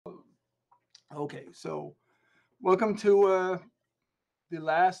Okay, so welcome to the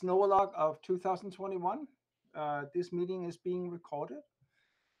last NovaLUG of 2021. This meeting is being recorded.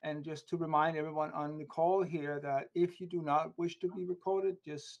 And just to remind everyone on the call here that if you do not wish to be recorded,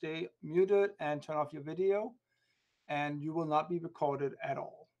 just stay muted and turn off your video, and you will not be recorded at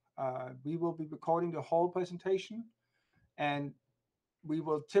all. We will be recording the whole presentation, and we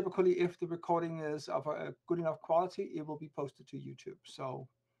will typically, if the recording is of a good enough quality, it will be posted to YouTube. So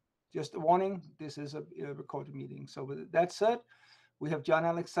just a warning, this is a recorded meeting. So with that said, we have John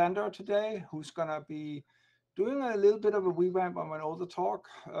Alexander today, who's gonna be doing a little bit of a revamp on an older talk,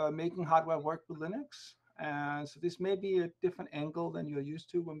 making hardware work with Linux. And so this may be a different angle than you're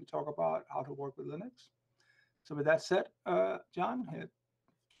used to when we talk about how to work with Linux. So with that said, John,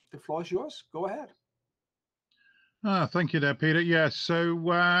 the floor is yours. Go ahead. Thank you there, Peter. Yes,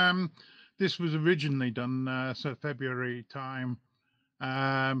 so this was originally done so February time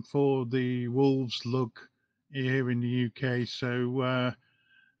for the Wolves LUG here in the UK. So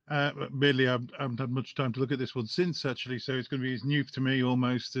really, I haven't had much time to look at this one since, actually. So it's going to be as new to me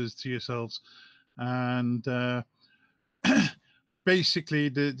almost as to yourselves. And basically,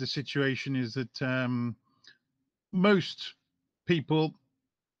 the situation is that most people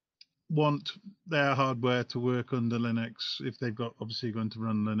want their hardware to work under Linux if they've got obviously going to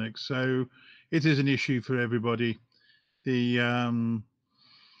run Linux. So it is an issue for everybody. The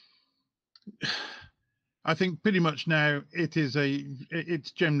I think pretty much now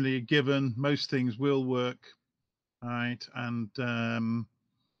it's generally a given. Most things will work, right? And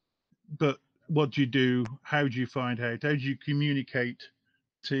but what do you do? How do you find out? How do you communicate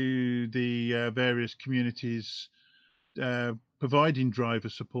to the various communities providing driver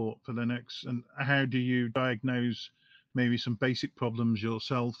support for Linux, and how do you diagnose maybe some basic problems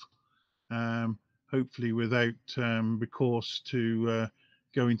yourself, hopefully without recourse to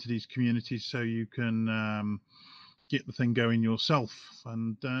go into these communities, so you can get the thing going yourself.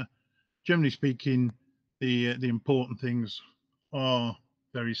 And generally speaking, the important things are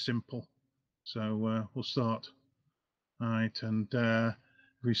very simple. So we'll start. All right, and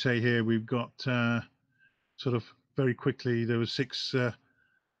we say here we've got sort of very quickly, there were 6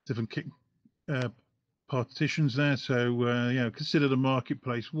 different partitions there. So you know, consider the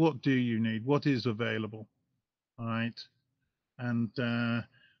marketplace. What do you need? What is available? All right, and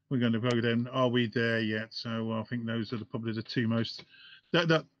we're going to go down. Are we there yet? So I think those are probably the 2 most.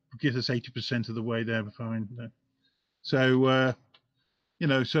 That gives us 80% of the way there. Fine. So you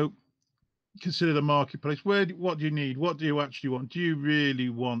know, so consider the marketplace. What do you need? What do you actually want? Do you really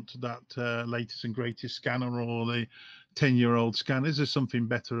want that latest and greatest scanner, or the 10-year-old scanner? Is there something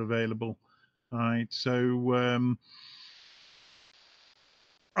better available? All right. So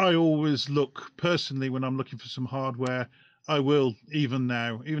I always look personally when I'm looking for some hardware. I will, even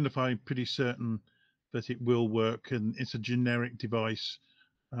now, even if I'm pretty certain that it will work and it's a generic device,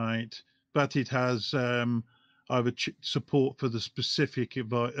 right? But it has either support for the specific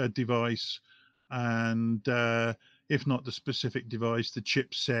device, and if not the specific device, the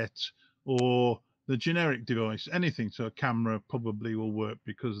chipset or the generic device, anything. So a camera probably will work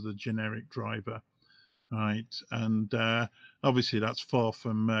because of the generic driver, right? And obviously that's far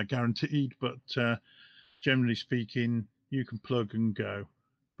from guaranteed, but generally speaking, you can plug and go.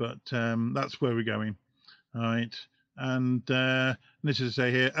 But that's where we're going, right? And this is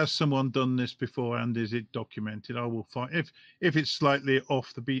say here, has someone done this before, and is it documented? I will find, if it's slightly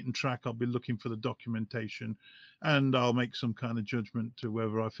off the beaten track, I'll be looking for the documentation, and I'll make some kind of judgment to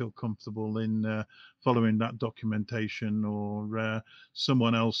whether I feel comfortable in following that documentation, or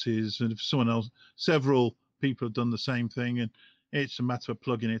someone else's. And if several people have done the same thing, and it's a matter of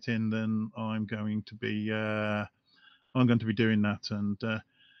plugging it in, then I'm going to be doing that. And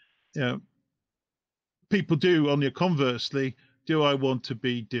you know, people do, on the conversely, do I want to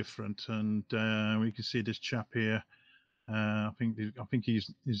be different? And we can see this chap here. I think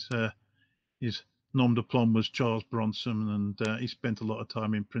his nom de plume was Charles Bronson, and he spent a lot of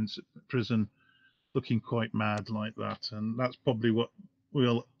time in prison, looking quite mad like that. And that's probably what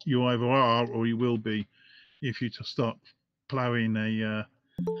you either are or you will be if you start ploughing a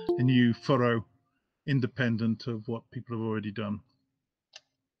new furrow, independent of what people have already done.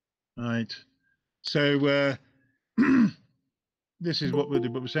 All right. So this is what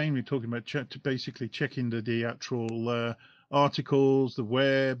we're saying. We're talking about basically checking the actual articles, the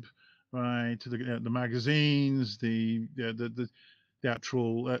web, right? The magazines, the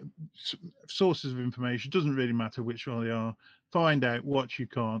actual sources of information. It doesn't really matter which one they are. Find out what you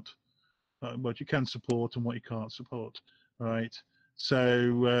can't, what you can support and what you can't support, right?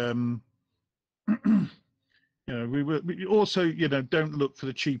 So you we also, don't look for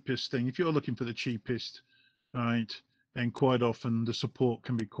the cheapest thing. If you're looking for the cheapest, right, then quite often the support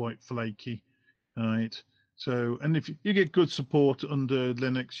can be quite flaky, right? So, and if you get good support under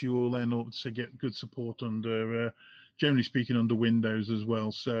Linux, you will then also get good support under, generally speaking, under Windows as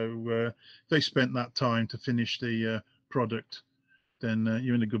well. So if they spent that time to finish the product, then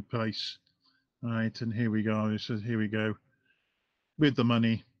you're in a good place, right? And here we go. So here we go with the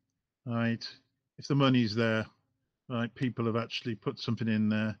money, right? If the money's there, right, people have actually put something in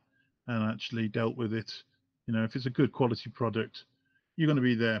there and actually dealt with it. If it's a good quality product, you're going to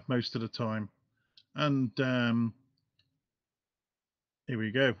be there most of the time. And here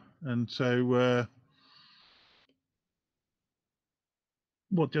we go. And so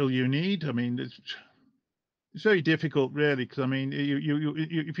what do you need? I mean, it's very difficult, really, because I mean,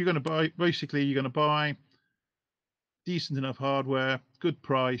 if you're going to buy, basically, you're going to buy decent enough hardware, good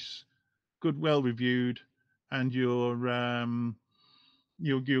price, good, well reviewed, and you're going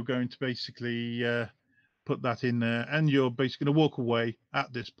to basically put that in there, and you're basically going to walk away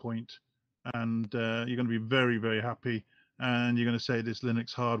at this point, and you're going to be very, very happy, and you're going to say this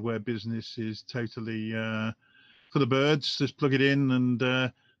Linux hardware business is totally for the birds. Just plug it in, and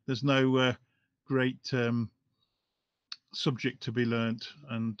there's no great subject to be learnt,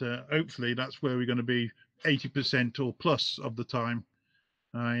 and hopefully that's where we're going to be 80% or plus of the time,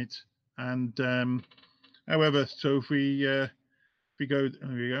 right? And however, so if we go, there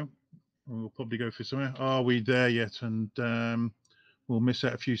we go. We'll probably go for somewhere. Are we there yet? And we'll miss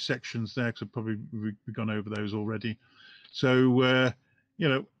out a few sections there because we've gone over those already. So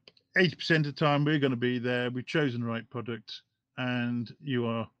 80% of the time we're going to be there. We've chosen the right product, and you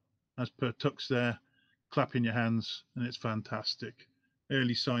are, as per Tux there, clapping your hands, and it's fantastic.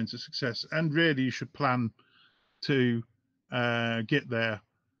 Early signs of success, and really you should plan to get there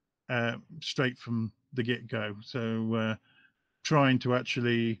straight from the get-go. So trying to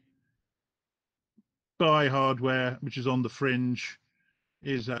actually buy hardware which is on the fringe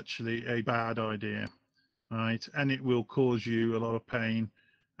is actually a bad idea, right? And it will cause you a lot of pain.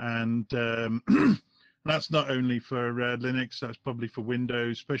 And that's not only for Linux, that's probably for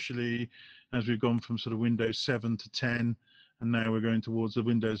Windows, especially as we've gone from sort of Windows 7 to 10, and now we're going towards the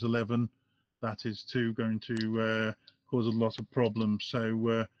Windows 11. That is too going to cause a lot of problems.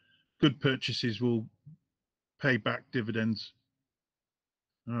 So good purchases will pay back dividends.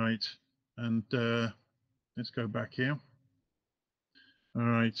 All right, and let's go back here. All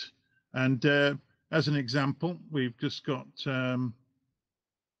right, and as an example, we've just got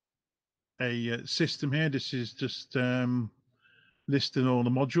a system here. This is just listing all the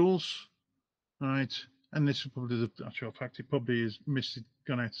modules, right? And this is probably the actual fact. It probably is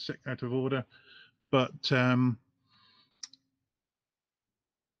gone out of order, but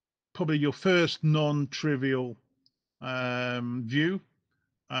probably your first non-trivial view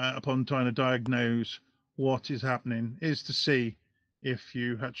upon trying to diagnose what is happening is to see if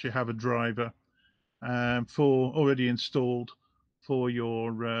you actually have a driver for already installed for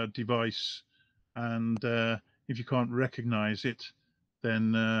your device, and if you can't recognize it,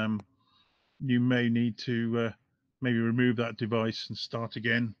 then you may need to maybe remove that device and start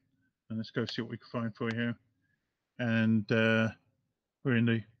again. And let's go see what we can find for you here. And we're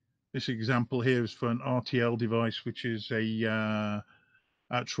in this example here is for an RTL device, which is a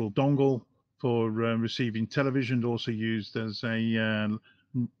actual dongle for receiving television, also used as a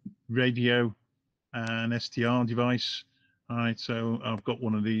radio and STR device. All right, so I've got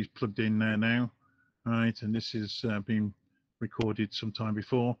one of these plugged in there now. All right, and this is been recorded some time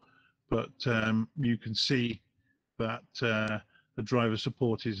before, but you can see that the driver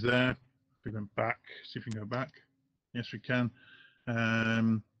support is there. If we go back, see if we can go back. Yes, we can.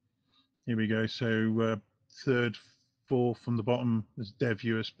 Here we go. So third, fourth from the bottom is dev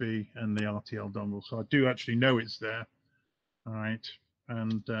USB and the RTL dongle. So I do actually know it's there. All right,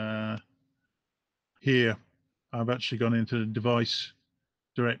 and here I've actually gone into the device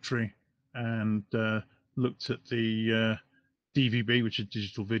directory and looked at the DVB, which is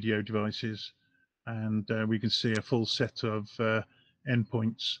digital video devices, and we can see a full set of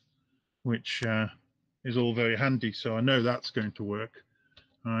endpoints, which is all very handy. So I know that's going to work,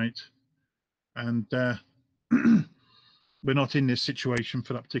 right? And we're not in this situation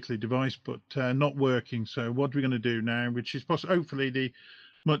for that particular device, but not working. So what are we going to do now, which is hopefully the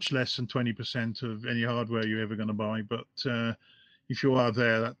much less than 20% of any hardware you're ever going to buy. But if you are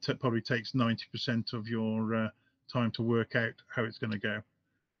there, that probably takes 90% of your time to work out how it's going to go.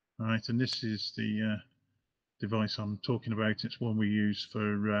 All right, and this is the device I'm talking about. It's one we use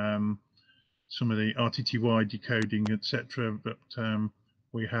for some of the RTTY decoding, etc. But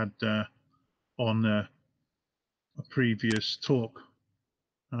we had on a previous talk.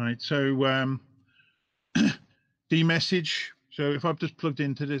 All right, so D-message. So if I've just plugged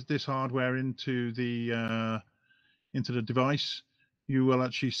into this hardware into the device, you will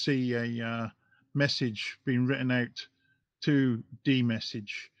actually see a message being written out to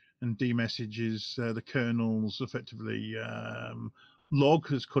D-message, and D-message is the kernel's effectively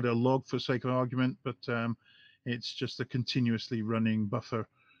log. Let's call it a log for sake of argument, but it's just a continuously running buffer.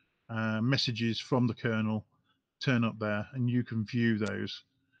 Messages from the kernel turn up there, and you can view those.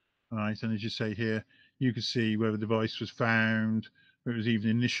 Right, and as you say here, you can see where the device was found, where it was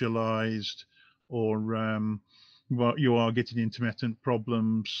even initialized, or well, you are getting intermittent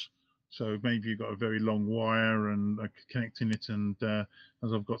problems. So maybe you've got a very long wire and connecting it, and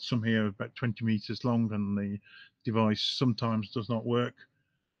as I've got some here about 20 meters long, and the device sometimes does not work.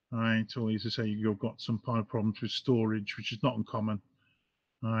 Right, or as I say, you've got some kind of problems with storage, which is not uncommon.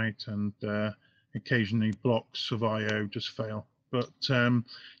 Right, and occasionally blocks of I/O just fail. But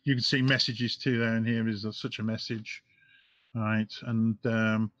you can see messages too down here. Is such a message, right? And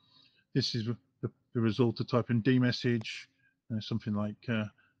this is the result of typing D message. Something like,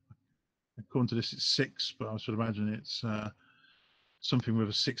 according to this, it's 6, but I should imagine it's something with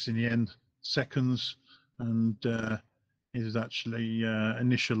a 6 in the end, seconds, and it is actually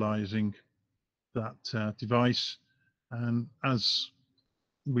initializing that device. And as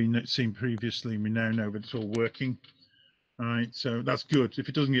we've seen previously, we now know that it's all working. All right, so that's good. If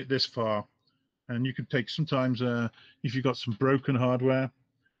it doesn't get this far, and you can take sometimes if you've got some broken hardware,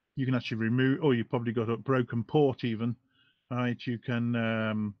 you can actually remove, or you've probably got a broken port even. All right, you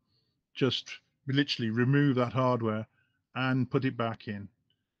can just literally remove that hardware and put it back in,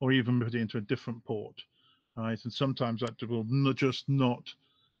 or even put it into a different port. All right, and sometimes that will just not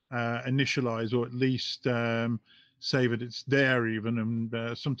initialize, or at least say that it's there even.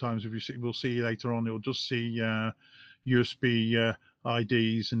 And sometimes if you see, we'll see later on, it'll just see USB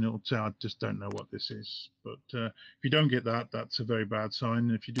IDs, and it'll say, I just don't know what this is. But if you don't get that, that's a very bad sign.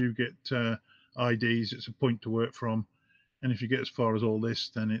 And if you do get IDs, it's a point to work from. And if you get as far as all this,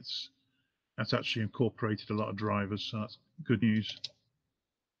 then that's actually incorporated a lot of drivers, so that's good news.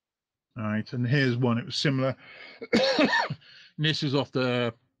 All right, and here's one. It was similar. This is off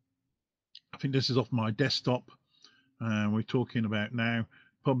the, I think this is off my desktop. We're talking about now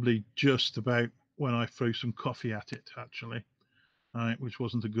probably just about when I threw some coffee at it, actually, right, which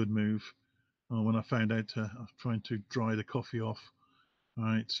wasn't a good move. When I found out I was trying to dry the coffee off,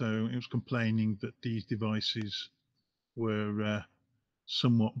 right, so it was complaining that these devices were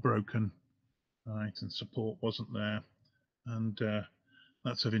somewhat broken, right, and support wasn't there, and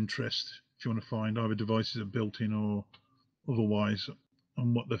that's of interest if you want to find either devices are built in or otherwise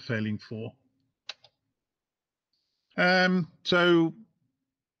and what they're failing for. So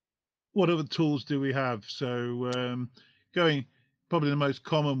what other tools do we have? So going probably the most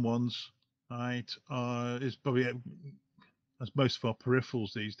common ones, right, is probably, as most of our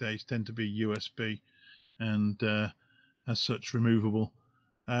peripherals these days tend to be USB and as such removable.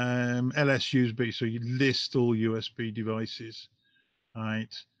 LS USB, so you list all USB devices,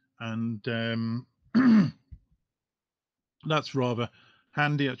 right, and that's rather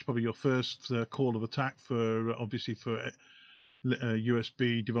handy. That's probably your first call of attack for, obviously, for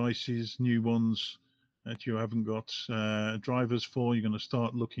USB devices, new ones that you haven't got drivers for. You're going to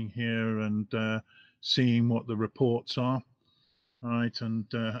start looking here and seeing what the reports are, right? And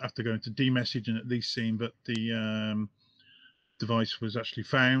after going to D-message and at least seeing that the device was actually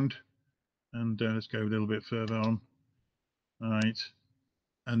found. And let's go a little bit further on. All right,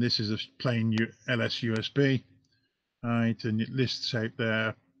 and this is a plain LS USB. All right, and it lists out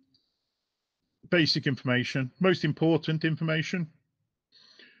there basic information. Most important information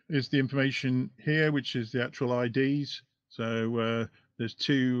is the information here, which is the actual IDs. So there's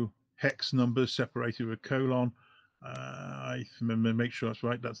 2 hex numbers separated with a colon. I remember, make sure that's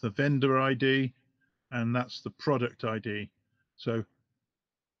right. That's the vendor ID, and that's the product ID. So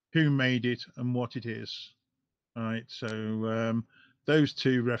who made it and what it is. All right. So those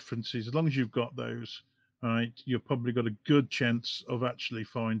 2 references, as long as you've got those, all right, you've probably got a good chance of actually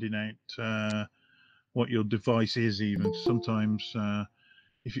finding out what your device is. Even sometimes,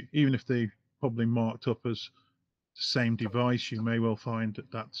 even if they probably marked up as the same device, you may well find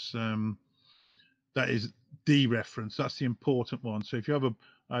that that is the reference. That's the important one. So if you have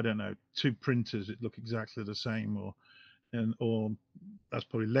I don't know, 2 printers that look exactly the same, or that's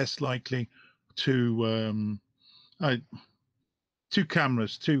probably less likely. 2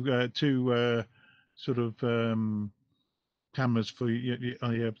 cameras, 2 sort of cameras for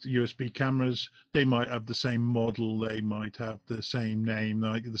USB cameras. They might have the same model, they might have the same name,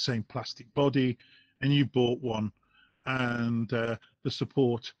 like the same plastic body, and you bought one, and the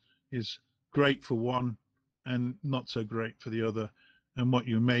support is great for one and not so great for the other. And what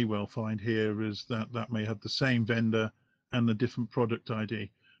you may well find here is that that may have the same vendor and a different product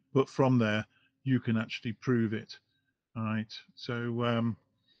ID, but from there you can actually prove it. All right, so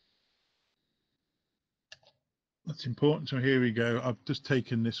that's important. So here we go. I've just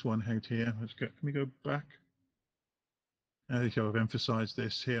taken this one out here. Let's go. Can we go back? There you go. I've emphasized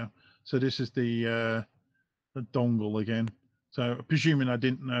this here. So this is the dongle again. So presuming I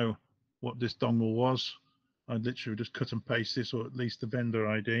didn't know what this dongle was, I literally just cut and paste this, or at least the vendor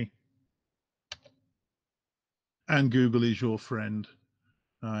ID. And Google is your friend,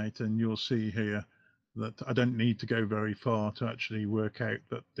 right? And you'll see here that I don't need to go very far to actually work out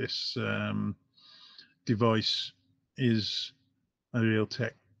that this device is a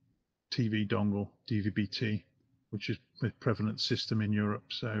Realtek TV dongle, DVB-T, which is a prevalent system in Europe.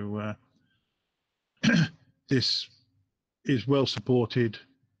 So this is well supported,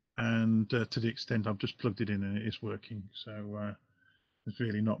 and to the extent I've just plugged it in and it is working. So there's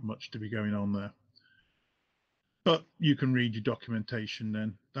really not much to be going on there. But you can read your documentation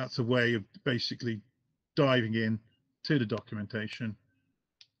then. That's a way of basically diving in to the documentation,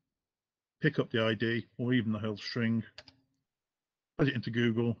 pick up the ID or even the whole string, put it into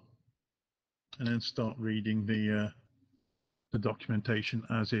Google, and then start reading the documentation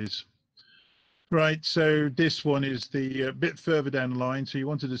as is. Right, so this one is the bit further down the line. So you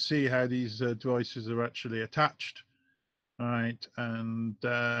wanted to see how these devices are actually attached, right? And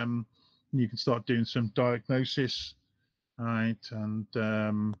you can start doing some diagnosis, right? And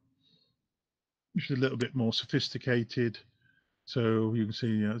which is a little bit more sophisticated. So you can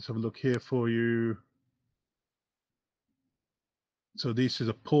see, let's have a look here for you. So this is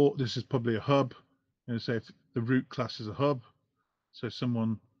a port, this is probably a hub. And say if the root class is a hub. So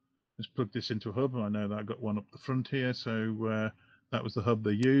someone has plugged this into a hub. I know that I got one up the front here. So that was the hub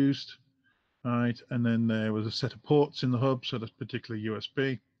they used. Right, and then there was a set of ports in the hub, so that's particularly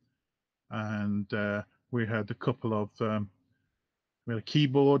USB. And we had a couple of, we had a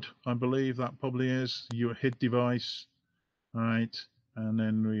keyboard, I believe that probably is, your HID device. Right, and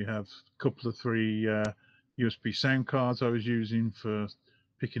then we have a couple of 3 USB sound cards I was using for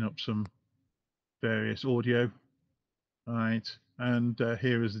picking up some various audio. Right, and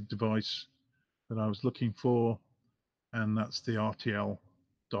here is the device that I was looking for, and that's the RTL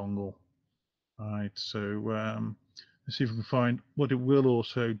dongle. Right, so let's see if we can find what it will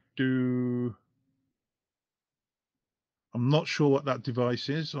also do. I'm not sure what that device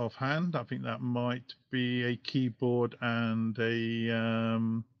is offhand. I think that might be a keyboard and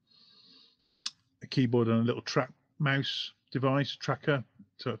a little track mouse device tracker.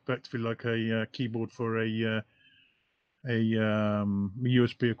 So effectively like a keyboard for a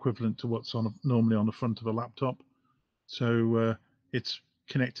USB equivalent to what's on normally on the front of a laptop. So it's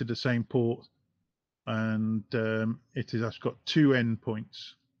connected to the same port, and it has actually got 2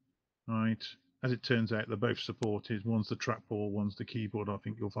 endpoints. Right. As it turns out, they're both supported. One's the trackball, one's the keyboard, I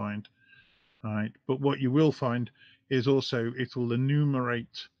think you'll find. Right. But what you will find is also it will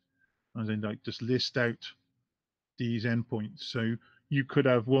enumerate, as in like just list out these endpoints. So you could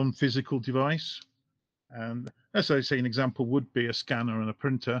have one physical device. And as I say, an example would be a scanner and a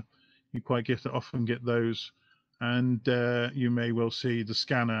printer. You quite often get those. And you may well see the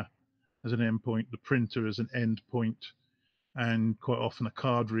scanner as an endpoint, the printer as an endpoint, and quite often a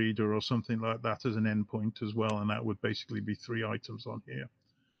card reader or something like that as an endpoint as well. And that would basically be 3 items on here.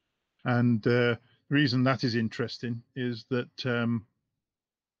 And the reason that is interesting is that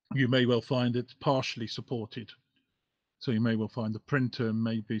you may well find it's partially supported. So you may well find the printer,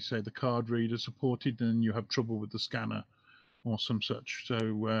 maybe say the card reader supported, and you have trouble with the scanner or some such.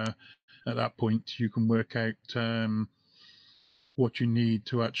 So at that point, you can work out what you need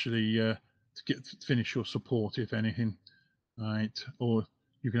to actually finish your support, if anything. Right, or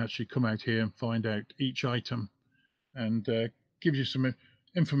you can actually come out here and find out each item, and gives you some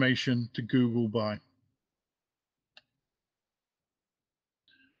information to Google by.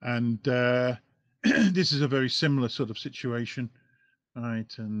 And this is a very similar sort of situation,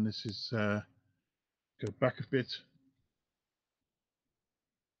 right? And this is go back a bit,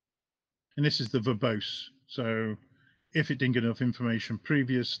 and this is the verbose. So if it didn't get enough information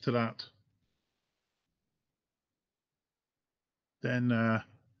previous to that, then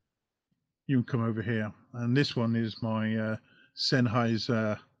you can come over here. And this one is my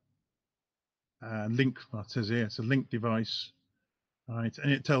Sennheiser link. Well, it says here it's a link device, right?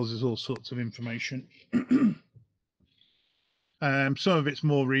 And it tells us all sorts of information. Some of it's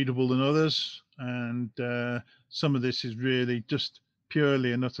more readable than others, and some of this is really just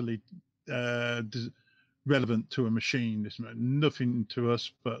purely and utterly relevant to a machine. It's nothing to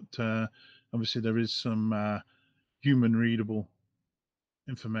us, but obviously there is some human readable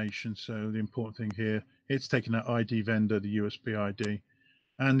information. So the important thing here, it's taking that ID vendor, the USB ID,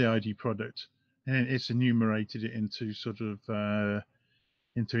 and the ID product, and it's enumerated it into sort of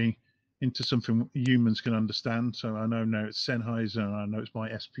into something humans can understand. So I know now it's Sennheiser, and I know it's my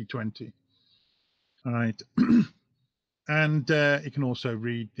SP20. All right, and it can also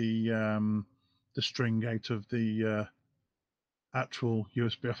read the string out of the actual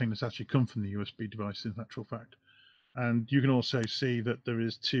USB. I think it's actually come from the USB device in actual fact. And you can also see that there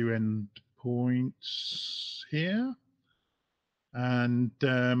is 2 end points here, and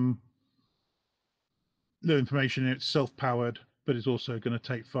the information, it's self-powered, but it's also going to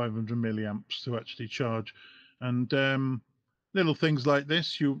take 500 milliamps to actually charge. And little things like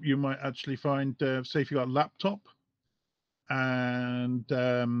this you might actually find, say if you've got a laptop, and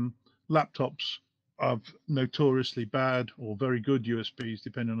laptops are notoriously bad or very good USBs,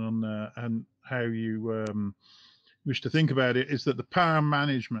 depending on and how you wish to think about it, is that the power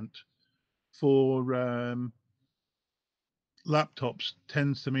management for laptops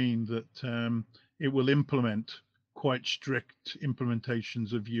tends to mean that it will implement quite strict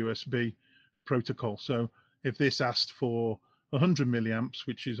implementations of USB protocol. So if this asked for 100 milliamps,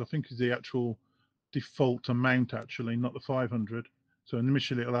 which is I think is the actual default amount, actually, not the 500. So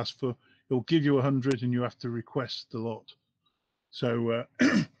initially it'll give you 100 and you have to request a lot. So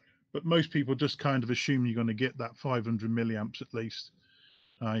but most people just kind of assume you're going to get that 500 milliamps at least.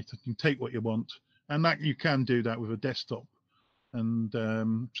 Right, you can take what you want, and that you can do that with a desktop. And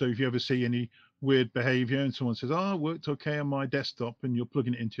so if you ever see any weird behavior and someone says, oh, it worked okay on my desktop, and you're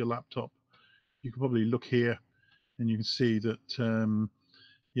plugging it into your laptop, you can probably look here and you can see that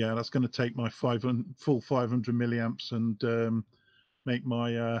yeah, that's going to take my full 500 milliamps and make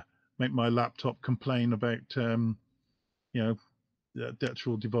my laptop complain about you know, the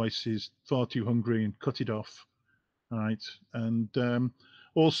actual device is far too hungry and cut it off. Right, and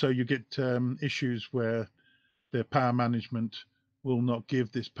also you get issues where the power management will not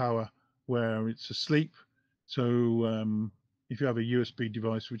give this power where it's asleep. So if you have a USB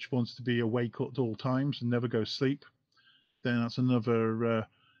device which wants to be awake at all times and never go to sleep, then that's another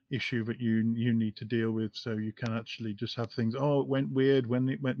issue that you need to deal with. So you can actually just have things, oh, it went weird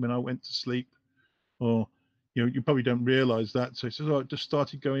when I went to sleep, or you probably don't realize that. So it says, oh, it just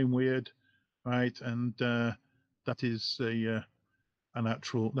started going weird, right? And that is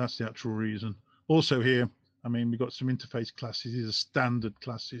that's the actual reason. Also here, I mean, we've got some interface classes. These are standard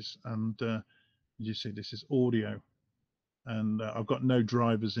classes, and you see this is audio, and I've got no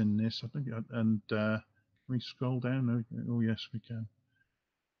drivers in this. I think, and can we scroll down? Oh yes, we can.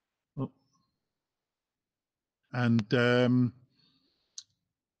 Oh. And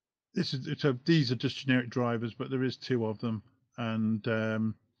so these are just generic drivers, but there is 2 of them, and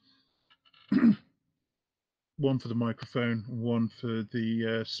one for the microphone, one for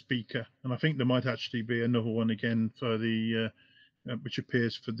the speaker, and I think there might actually be another one again for the which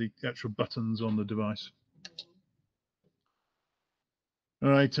appears for the actual buttons on the device. All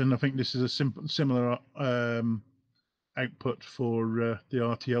right, and I think this is a similar output for the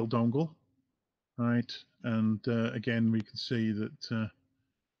RTL dongle. Right, and again we can see that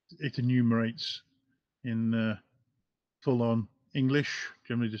it enumerates in full-on English.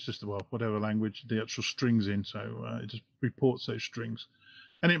 Generally, it's just well, whatever language the actual strings in. So it just reports those strings,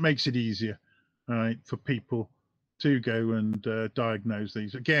 and it makes it easier, right, for people to go and diagnose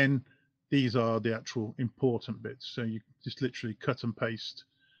these. Again, these are the actual important bits. So you just literally cut and paste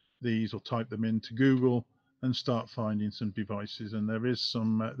these or type them into Google and start finding some devices. And there is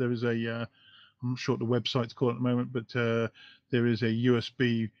some. There is a. I'm not sure what the website's called at the moment, but there is a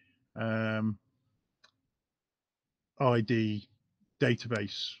USB ID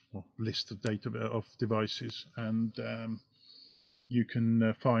database or list of devices, and you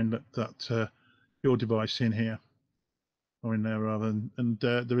can find that your device in here or in there rather, and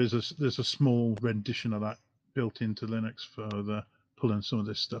there's a small rendition of that built into Linux for the pulling some of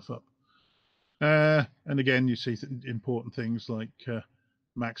this stuff up. And again, you see important things like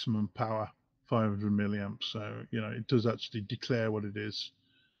maximum power 500 milliamps. So it does actually declare what it is.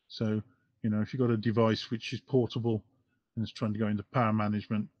 So if you've got a device which is portable and it's trying to go into power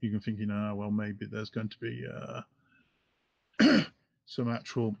management, you can think, well, maybe there's going to be some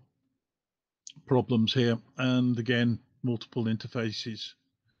actual problems here. And again, multiple interfaces.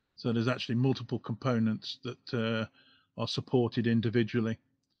 So there's actually multiple components that are supported individually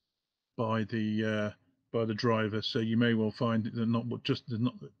by the driver. So you may well find that there's not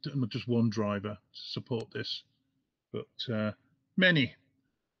just one driver to support this, but many.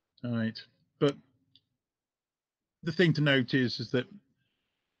 All right, but the thing to note is that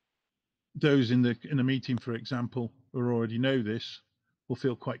those in the meeting, for example, who already know this, will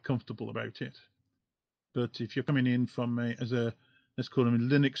feel quite comfortable about it. But if you're coming in from as a, let's call them a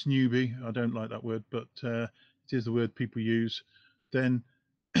Linux newbie, I don't like that word, but it is the word people use, then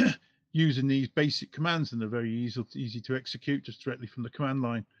using these basic commands, and they're very easy to execute just directly from the command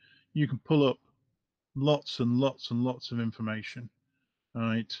line, you can pull up lots and lots and lots of information,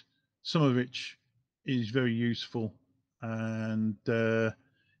 right? Some of which is very useful and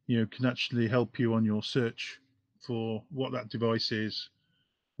can actually help you on your search for what that device is,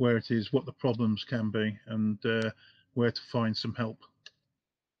 where it is, what the problems can be, and where to find some help.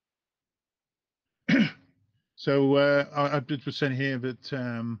 So I did saying here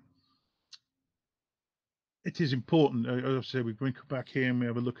that it is important. Obviously, we bring back here and we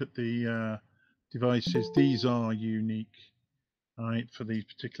have a look at the devices. These are unique, right, for these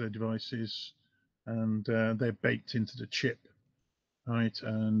particular devices, and they're baked into the chip, right?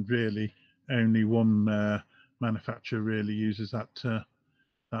 And really, only one manufacturer really uses that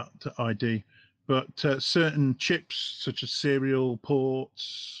ID. But certain chips, such as serial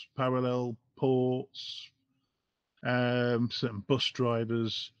ports, parallel ports, certain bus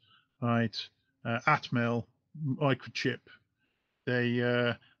drivers, right, Atmel, microchip,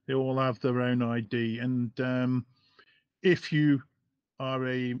 they all have their own ID. And if you are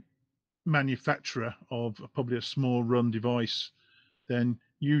a manufacturer of probably a small run device, then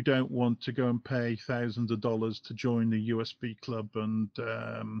you don't want to go and pay thousands of dollars to join the USB club and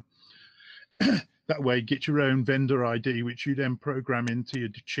that way get your own vendor ID, which you then program into your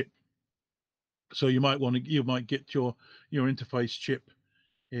chip. So you might get your interface chip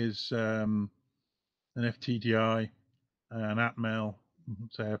is an FTDI, an Atmel,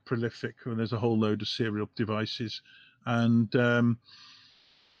 say a Prolific, and there's a whole load of serial devices, and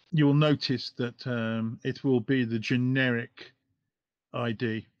you will notice that it will be the generic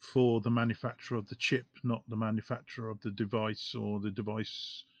ID for the manufacturer of the chip, not the manufacturer of the device or the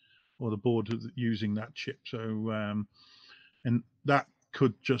device or the board using that chip. So, and that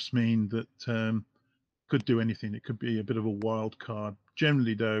could just mean that could do anything. It could be a bit of a wild card.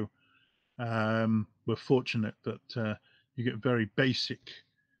 Generally, though, we're fortunate that you get very basic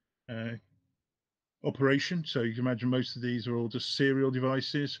operation. So you can imagine most of these are all just serial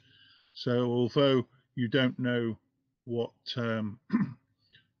devices. So although you don't know what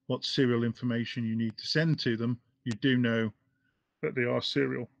what serial information you need to send to them, you do know that they are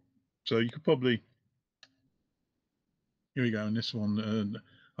serial. So you could probably, here we go, in this one,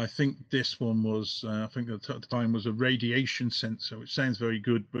 I think this one was, I think at the time was a radiation sensor, which sounds very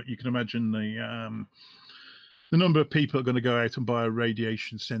good, but you can imagine the number of people are going to go out and buy a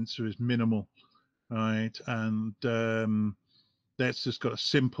radiation sensor is minimal, right? And that's just got a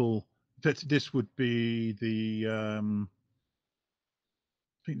simple, in fact, this would be the,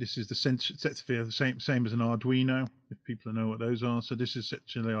 I think this is the sensor, the same as an Arduino, if people know what those are. So this is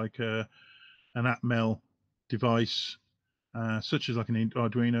actually like an Atmel device, such as like an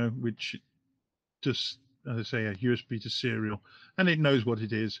Arduino, which just, as I say, a USB to serial, and it knows what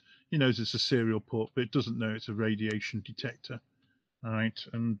it is. It knows it's a serial port, but it doesn't know it's a radiation detector. All right,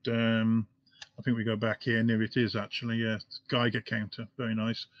 and I think we go back here, and there it is actually, a Geiger counter, very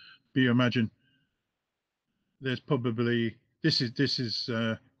nice. But you imagine there's probably, this is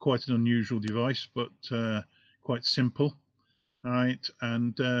quite an unusual device, but quite simple, all right?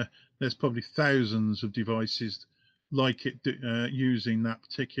 And there's probably thousands of devices like it using that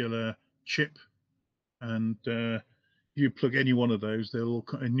particular chip, and you plug any one of those, they'll all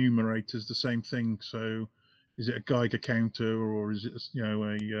enumerate as the same thing. So is it a Geiger counter, or is it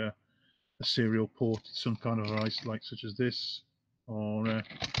a serial port, some kind of device like such as this, or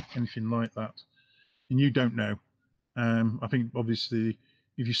anything like that? And you don't know. I think obviously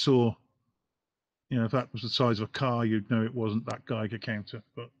if you saw, if that was the size of a car, you'd know it wasn't that Geiger counter.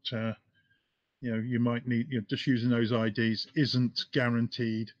 But you might need, just using those IDs isn't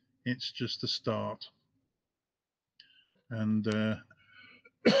guaranteed. It's just a start. And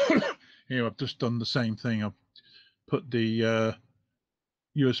here I've just done the same thing. I've put the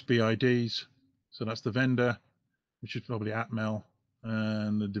USB IDs. So that's the vendor, which is probably Atmel,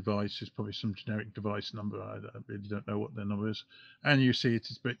 and the device is probably some generic device number. I really don't know what the number is. And you see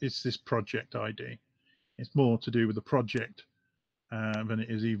it's this project ID. It's more to do with the project than it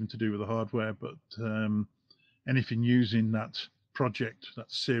is even to do with the hardware. But anything using that project,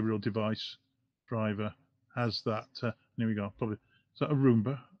 that serial device driver, has that. There we go. Probably is that a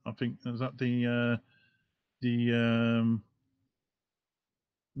Roomba? I think is that the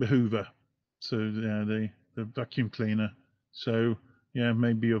Hoover. So the vacuum cleaner. So yeah,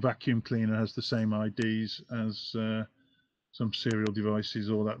 maybe your vacuum cleaner has the same IDs as some serial devices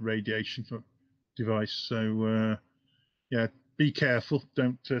or that radiation device. So yeah, be careful.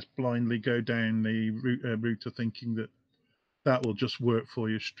 Don't just blindly go down the route of thinking that that will just work for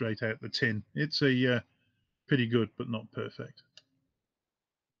you straight out the tin. It's a pretty good, but not perfect.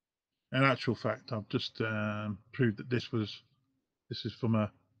 In actual fact, I've just proved that this is from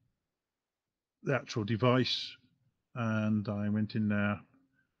the actual device, and I went in there,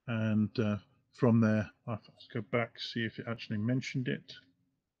 and from there, let's go back, see if it actually mentioned it.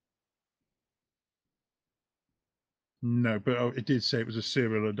 No, but it did say it was a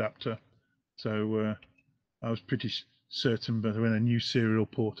serial adapter, so I was pretty certain. But when a new serial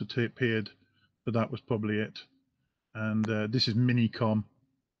port appeared, but that was probably it. And this is Minicom,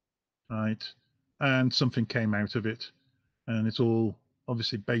 right? And something came out of it, and it's all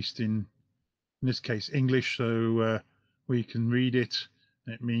obviously based in this case English, so we can read it.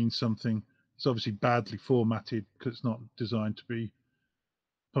 It means something. It's obviously badly formatted because it's not designed to be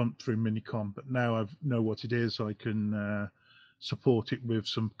pumped through Minicom, but now I know what it is. I can support it with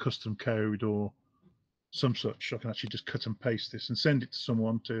some custom code or some such. I can actually just cut and paste this and send it to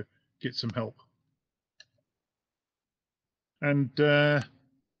someone to get some help. And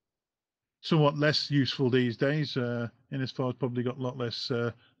somewhat less useful these days, in as far as probably got a lot less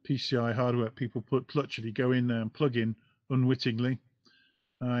PCI hardware people literally go in there and plug in unwittingly.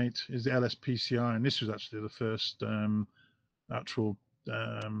 Right, is the LSPCI, and this was actually the first actual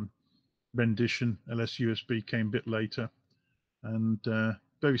rendition. LS USB came a bit later, and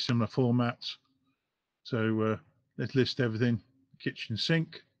very similar formats. So let's list everything: kitchen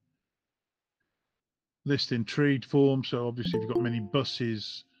sink, list in tree form. So obviously, if you've got many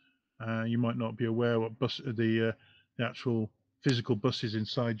buses, you might not be aware what the actual physical buses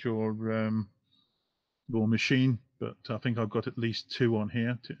inside your machine, but I think I've got at least 2 on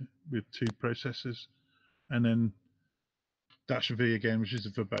here with 2 processors, and then -V again, which is a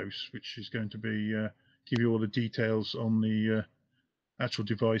verbose, which is going to be give you all the details on the actual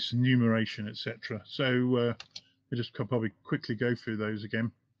device, enumeration, etc. So we just can probably quickly go through those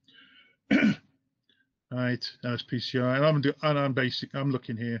again. Right, LSPCI, and I'm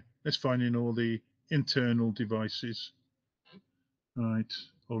looking here. Let's find in all the internal devices, right,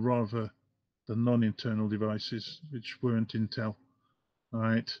 or rather the non-internal devices which weren't Intel,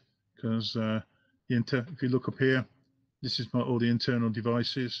 right? Because if you look up here, this is all the internal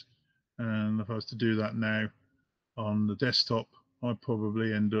devices, and if I was to do that now on the desktop, I'd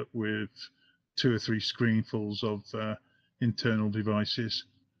probably end up with 2 or 3 screenfuls of internal devices,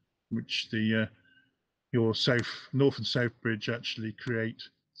 which the your north and south bridge actually create.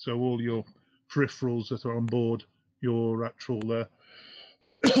 So all your peripherals that are on board your actual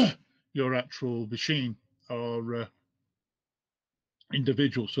your actual machine are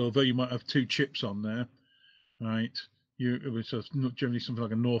individual. So although you might have 2 chips on there, right, which is not generally something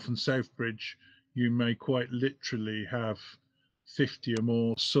like a north and south bridge, you may quite literally have 50 or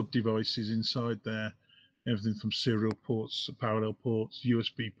more sub devices inside there, everything from serial ports, parallel ports,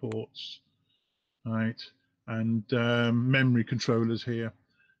 USB ports, right, and memory controllers here.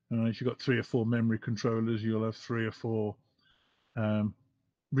 If you've got 3 or 4 memory controllers, you'll have 3 or 4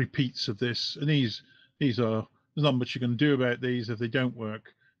 repeats of this, and these are, there's not much you can do about these. If they don't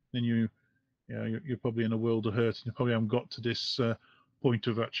work, then you're probably in a world of hurt, and you probably haven't got to this point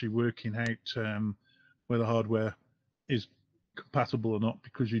of actually working out where the hardware is compatible or not,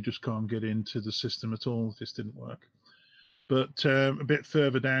 because you just can't get into the system at all if this didn't work. But a bit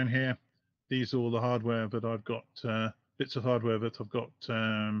further down here, these are all the hardware that I've got, bits of hardware that I've got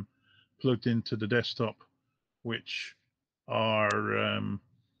plugged into the desktop, which are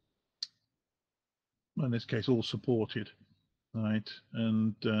in this case all supported, right?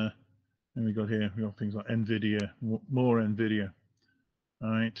 And we got here, we got things like NVIDIA, more NVIDIA,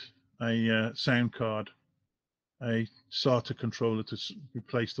 right? A sound card, a SATA controller to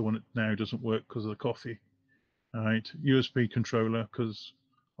replace the one that now doesn't work because of the coffee, right? USB controller because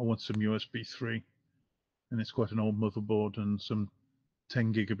I want some USB 3, and it's quite an old motherboard, and some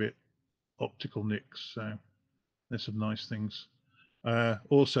 10 gigabit optical NICs. So there's some nice things.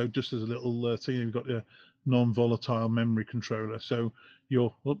 Also, just as a little thing, you've got the non-volatile memory controller. So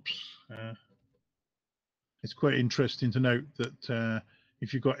it's quite interesting to note that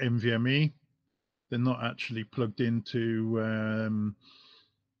if you've got NVMe, they're not actually plugged into,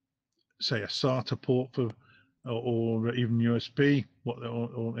 say, a SATA port or even USB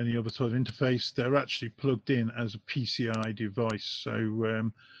or any other sort of interface. They're actually plugged in as a PCI device.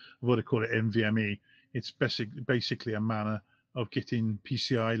 So what I call it NVMe. It's basically a manner of getting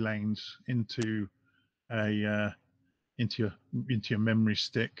PCI lanes into a into your memory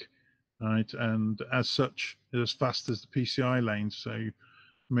stick, right? And as such, it's as fast as the PCI lanes, so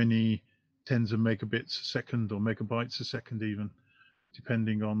many tens of megabits a second or megabytes a second even,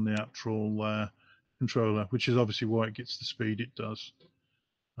 depending on the actual controller, which is obviously why it gets the speed it does.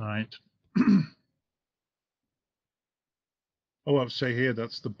 Right. Oh, I'll say here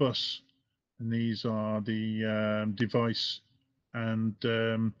that's the bus, and these are the device and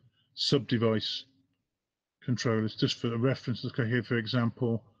sub-device controllers. Just for reference, look here, for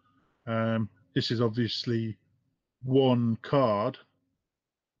example, this is obviously one card,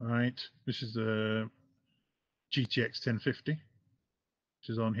 right? This is the GTX 1050, which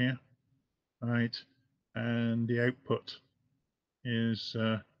is on here, right? And the output is,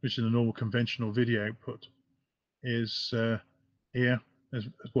 which is a normal conventional video output, is here as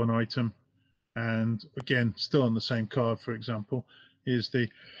one item. And again, still on the same card, for example, is the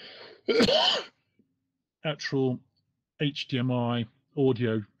actual HDMI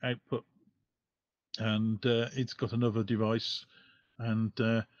audio output, and it's got another device. And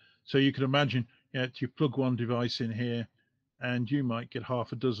so you can imagine, you plug one device in here, and you might get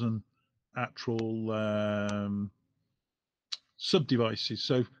half a dozen actual sub devices.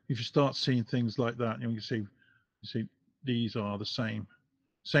 So if you start seeing things like that, you can see these are the same.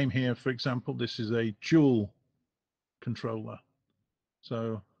 Same here, for example, this is a dual controller.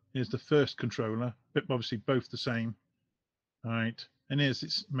 So here's the first controller, but obviously both the same, right? And here's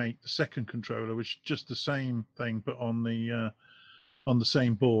its mate, the second controller, which is just the same thing, but on the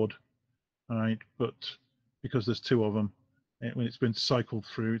same board, right? But because there's two of them, when it's been cycled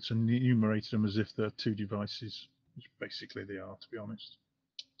through, it's enumerated them as if they're two devices, which basically they are, to be honest.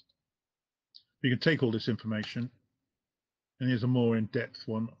 You can take all this information, and here's a more in-depth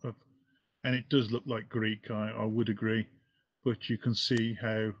one of, and it does look like Greek, I would agree, but you can see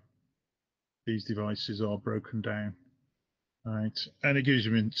how these devices are broken down, right? And it gives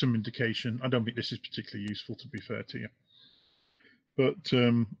you some indication. I don't think this is particularly useful, to be fair to you, but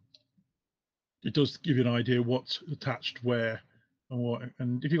it does give you an idea what's attached where and what.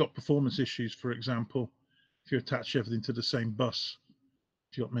 And if you've got performance issues, for example, if you attach everything to the same bus,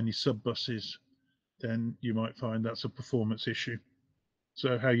 if you've got many sub buses, then you might find that's a performance issue.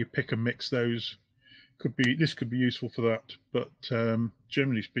 So how you pick and mix those could be useful for that, but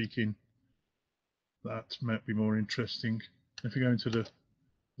generally speaking, that might be more interesting. If you go into the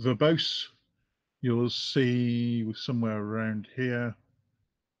verbose, you'll see somewhere around here.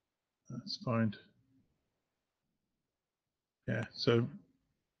 Let's find. Yeah, so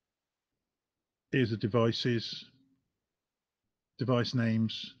here's the devices, device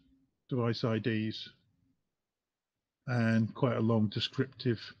names, device IDs, and quite a long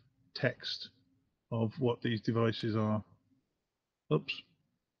descriptive text of what these devices are. Oops.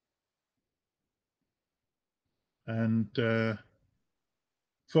 And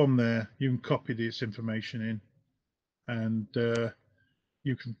from there, you can copy this information in, and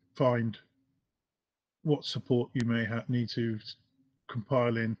you can find what support you may need to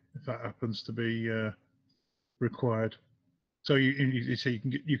compile in if that happens to be required. So you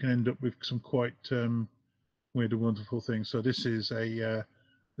can end up with some quite weird and wonderful things. So this is a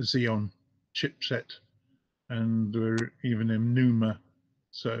Xeon chipset, and we're even in NUMA.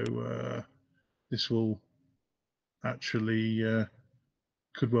 So this will actually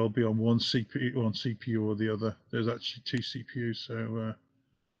could well be on one CPU or the other. There's actually two CPUs, so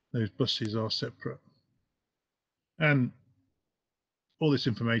those buses are separate. And all this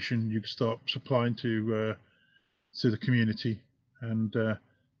information you can start supplying to the community, and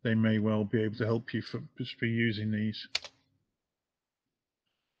they may well be able to help you for using these.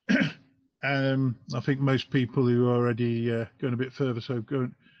 I think most people who are already going a bit further, so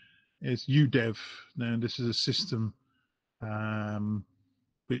is UDEV. Now this is a system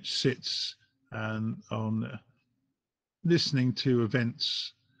which sits on listening to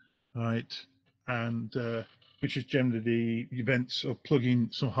events, right? And which is generally the events of plugging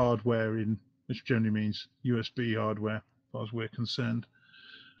some hardware in, which generally means USB hardware, as far as we're concerned,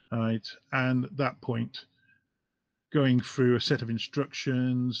 right? And at that point, going through a set of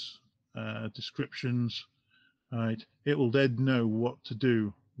instructions, descriptions, right? It will then know what to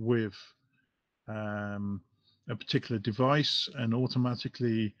do with a particular device and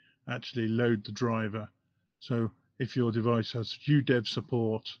automatically actually load the driver. So if your device has UDEV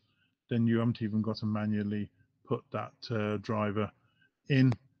support, then you haven't even got to manually put that driver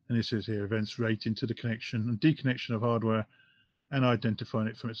in. And this is here, events rate into the connection and deconnection of hardware and identifying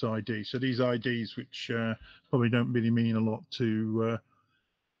it from its ID. So these IDs, which probably don't really mean a lot to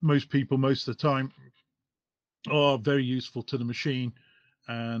most people most of the time, are very useful to the machine.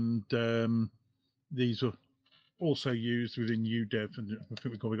 And these are also used within UDEV, and I think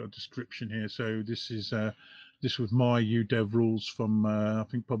we've got a description here. So this was my UDEV rules from I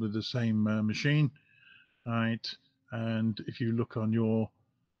think probably the same machine, right? And if you look on your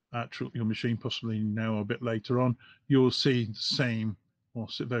machine, possibly now or a bit later on, you'll see the same or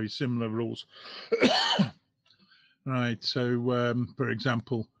very similar rules. Right. So for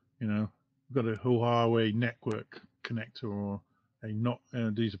example, we've got a Huawei network connector, or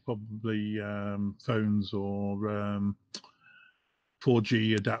these are probably phones or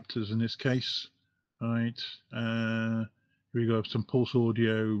 4G adapters in this case, right? We got some pulse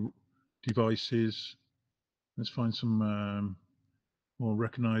audio devices. Let's find some more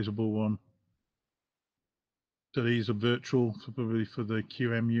recognizable one. So these are virtual, probably for the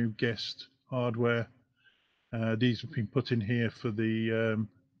QEMU guest hardware. These have been put in here for the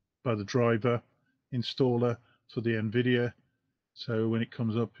by the driver installer for the NVIDIA. So when it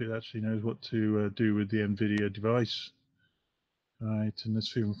comes up, it actually knows what to do with the NVIDIA device. Right, and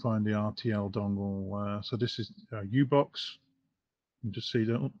let's see if we can find the RTL dongle. So this is U-Box. You can just see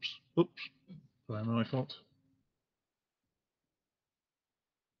that. Oops, sorry, my fault.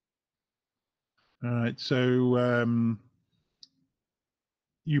 All right, so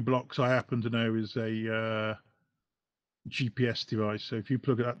U-Blocks, I happen to know, is a GPS device. So if you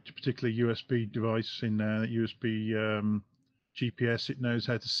plug that particular USB device in there, USB GPS, it knows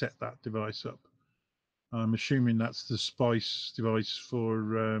how to set that device up. I'm assuming that's the SPICE device for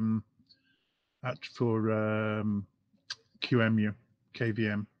QEMU,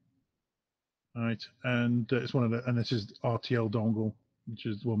 KVM. All right, and it's one of the, and this is RTL dongle, which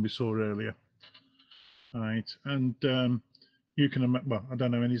is the one we saw earlier. All right, and you can, well, I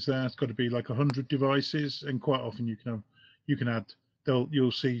don't know any there. It's got to be like 100 devices, and quite often you can add.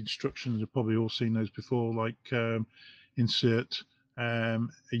 You'll see instructions. You've probably all seen those before, like insert a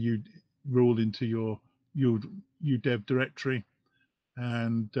rule into your UDEV directory,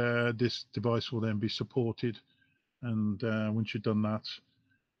 and this device will then be supported. And once you've done that,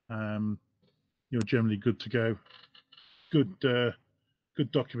 you're generally good to go.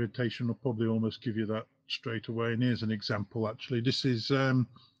 Good documentation will probably almost give you that straight away. And here's an example. Actually, this is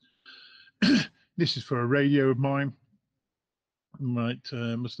this is for a radio of mine. Right,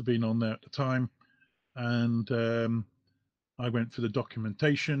 must have been on there at the time, and I went for the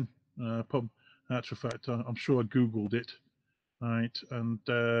documentation. Actual fact, I'm sure I Googled it. Right, and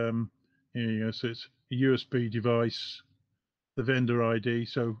here you go. So it's a USB device, the vendor ID.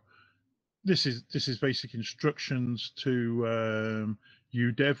 So this is basic instructions to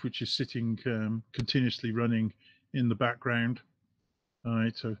UDEV, which is sitting continuously running in the background. All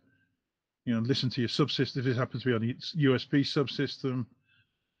right, so listen to your subsystem. If this happens to be on a USB subsystem,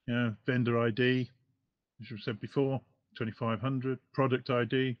 vendor ID, as we said before, 2500, product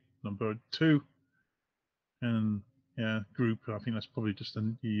ID number 2, and group. I think that's probably just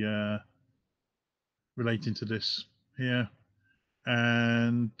the relating to this here,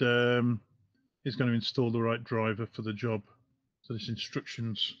 and it's going to install the right driver for the job. So there's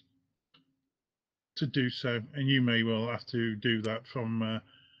instructions to do so, and you may well have to do that from a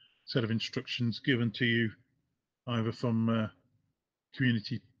set of instructions given to you either from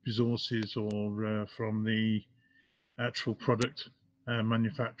community resources or from the actual product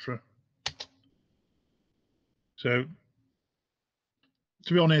manufacturer. So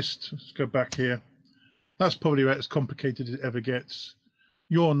to be honest, let's go back here. That's probably about as complicated as it ever gets.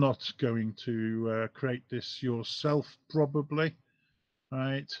 You're not going to create this yourself, probably,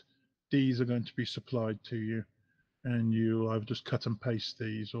 right? These are going to be supplied to you, and you'll either just cut and paste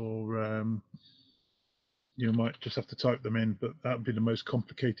these, or you might just have to type them in, but that would be the most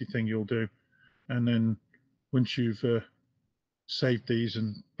complicated thing you'll do. And then once you've saved these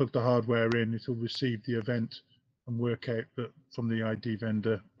and plugged the hardware in, it will receive the event and work out that from the ID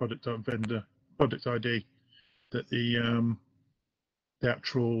vendor, product ID, that the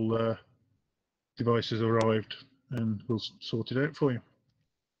actual device has arrived, and we'll sort it out for you.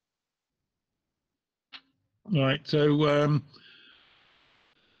 All right, so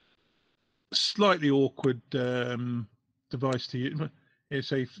slightly awkward device to use.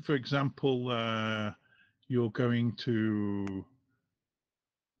 It's a, for example, you're going to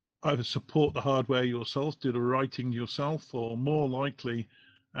either support the hardware yourself, do the writing yourself, or more likely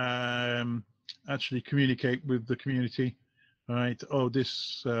actually communicate with the community. Right? Oh,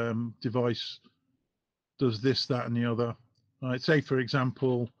 this device does this, that, and the other. Right? Say, for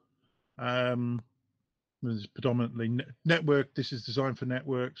example, there's predominantly network. This is designed for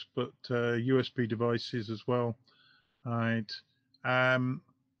networks, but USB devices as well. Right?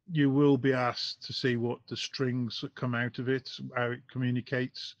 You will be asked to see what the strings that come out of it, how it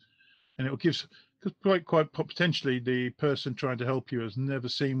communicates, and it will give because quite potentially the person trying to help you has never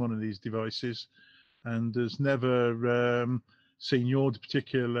seen one of these devices and has never seen your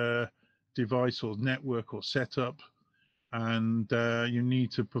particular device or network or setup, and you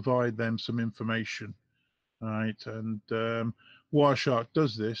need to provide them some information, right? And Wireshark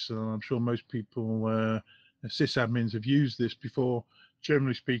does this, and I'm sure most people, sysadmins, have used this before,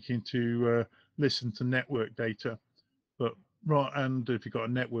 generally speaking, to listen to network data. But right, and if you've got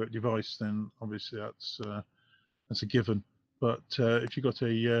a network device, then obviously that's a given. But if you've got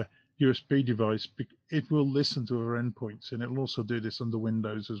a USB device, it will listen to other endpoints, and it will also do this under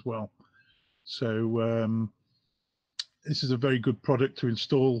Windows as well. So this is a very good product to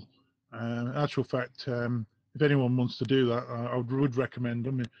install. In actual fact, if anyone wants to do that, I would recommend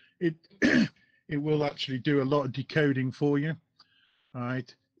them. It it will actually do a lot of decoding for you. All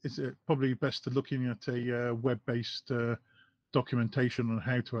right, it's probably best to looking at a web-based documentation on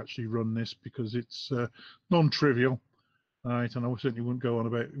how to actually run this, because it's non-trivial. All right, and I certainly wouldn't go on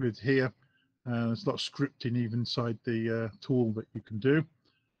about it here. There's a lot of scripting even inside the tool that you can do.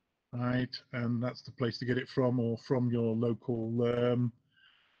 Right, and that's the place to get it from, or from your local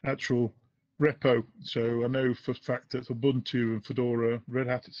actual repo. So I know for a fact that Ubuntu and Fedora, Red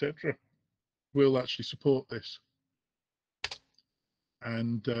Hat, etc., will actually support this.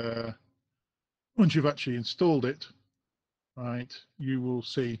 And once you've actually installed it, right, you will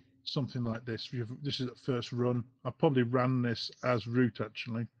see something like this. This is at first run. I probably ran this as root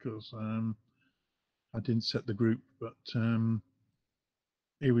actually, because I didn't set the group, but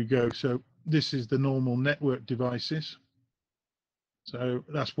here we go. So this is the normal network devices. So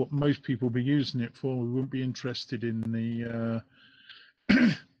that's what most people will be using it for. We wouldn't be interested in the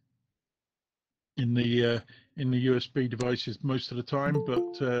in the USB devices most of the time,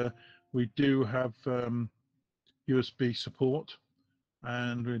 but we do have USB support,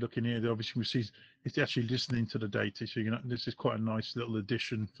 and we're looking here. Obviously, we see it's actually listening to the data. So this is quite a nice little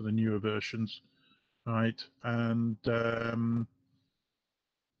addition for the newer versions, right? And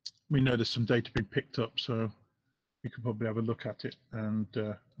we know there's some data being picked up, so we could probably have a look at it. And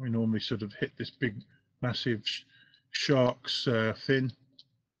we normally sort of hit this big, massive shark's fin,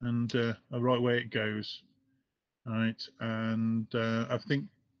 and right way it goes. All right, and I think,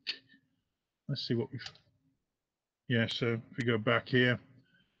 let's see what we've, yeah, so if we go back here,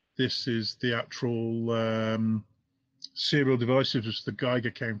 this is the actual serial device. It was the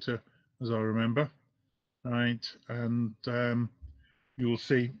Geiger counter, as I remember. All right, and you will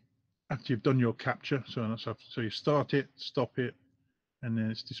see after you've done your capture, so you start it, stop it, and then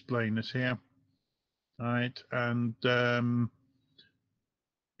it's displaying this here. All right, and you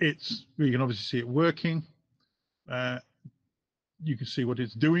can obviously see it working. You can see what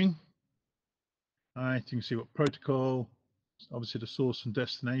it's doing. All right, you can see what protocol, obviously the source and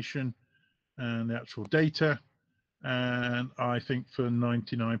destination, and the actual data. And I think for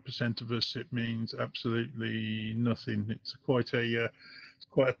 99% of us, it means absolutely nothing. It's quite a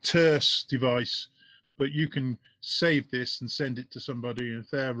terse device, but you can save this and send it to somebody. And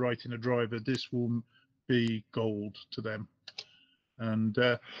if they're writing a driver, this will be gold to them. And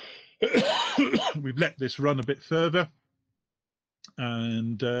we've let this run a bit further,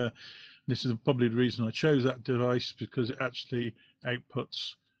 and this is probably the reason I chose that device, because it actually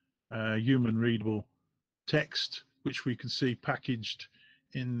outputs human readable text, which we can see packaged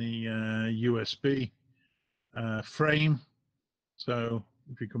in the USB frame. So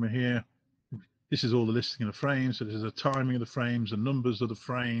if you come in here, this is all the listing of the frames. So this is the timing of the frames, the numbers of the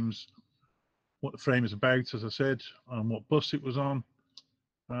frames, what the frame is about, as I said, and what bus it was on,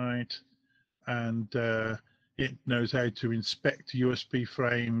 right? And it knows how to inspect USB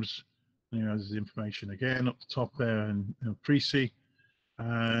frames. You know, there's information again up the top there, and pre-C.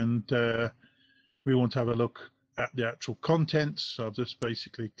 And we want to have a look at the actual contents. So I've just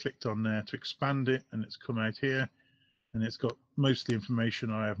basically clicked on there to expand it, and it's come out here, and it's got most of the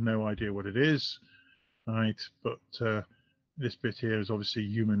information. I have no idea what it is, right? But this bit here is obviously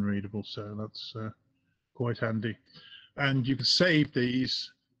human readable, so that's quite handy. And you can save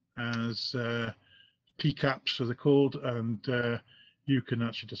these as PCAPs, as they're called, and you can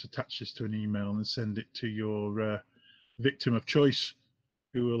actually just attach this to an email and send it to your victim of choice,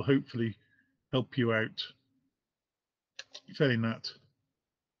 who will hopefully help you out. Failing that,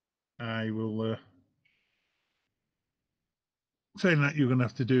 I will. Failing that, you're going to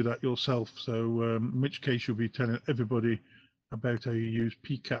have to do that yourself. So, in which case, you'll be telling everybody about how you use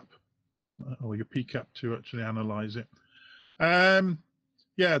PCAP or your PCAP to actually analyze it.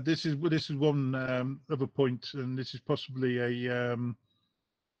 Yeah, this is one other point, and this is possibly a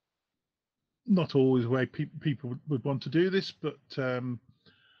not always the way people would want to do this, but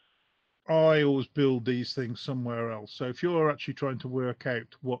I always build these things somewhere else. So if you're actually trying to work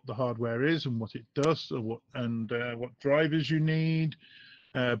out what the hardware is and what it does, or what drivers you need,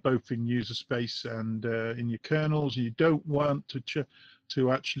 both in user space and in your kernels, you don't want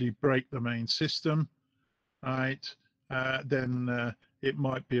to actually break the main system, right? Then it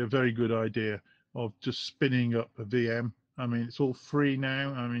might be a very good idea of just spinning up a VM. I mean, it's all free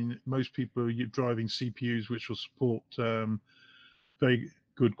now. I mean, most people are driving CPUs which will support very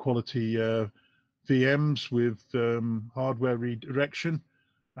good quality VMs with hardware redirection,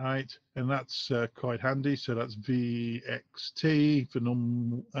 right? And that's quite handy. So that's VXT for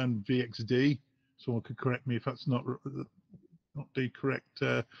and VXD. Someone could correct me if that's not the correct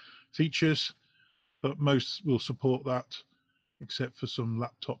features, but most will support that, except for some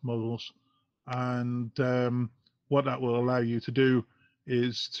laptop models. And what that will allow you to do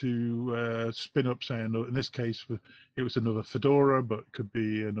is to spin up, say, in this case, it was another Fedora, but it could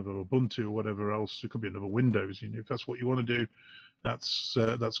be another Ubuntu or whatever else. It could be another Windows. You know, if that's what you want to do, that's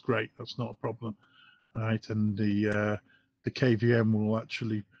great. That's not a problem, right? And the KVM will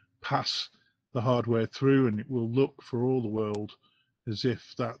actually pass the hardware through, and it will look for all the world as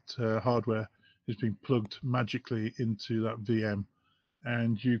if that hardware is being plugged magically into that VM,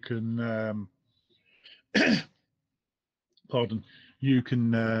 and you can pardon, you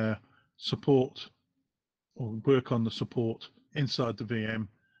can support or work on the support inside the VM.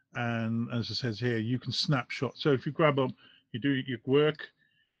 And as it says here, you can snapshot. So if you grab up, you do your work,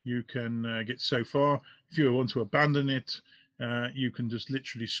 you can get so far. If you want to abandon it, you can just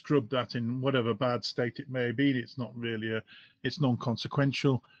literally scrub that in whatever bad state it may be. It's not really it's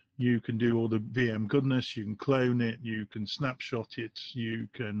non-consequential. You can do all the VM goodness, you can clone it, you can snapshot it, you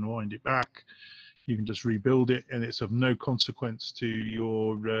can wind it back, you can just rebuild it, and it's of no consequence to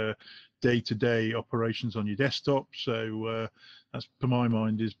your day-to-day operations on your desktop. So that's, to my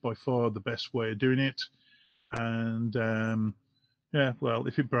mind, is by far the best way of doing it. And yeah, well,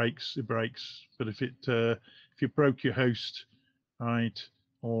 if it breaks, it breaks. But if you broke your host, right,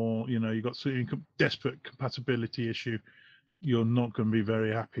 or you got some desperate compatibility issue, you're not going to be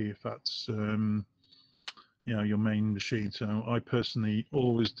very happy if that's your main machine. So I personally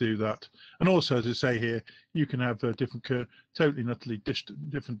always do that. And also, as I say here, you can have a different totally and utterly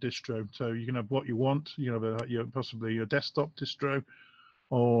different distro. So you can have what you want. You have possibly your desktop distro,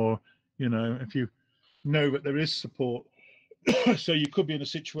 or if you know that there is support. So you could be in a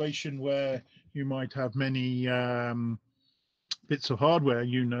situation where you might have many bits of hardware,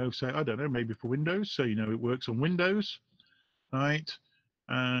 say, I don't know, maybe for Windows. So it works on Windows, right?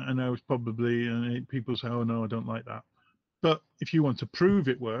 I know it's probably people say, oh no, I don't like that. But if you want to prove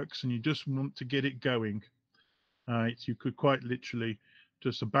it works and you just want to get it going, right, you could quite literally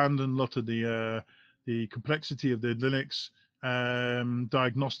just abandon a lot of the complexity of the Linux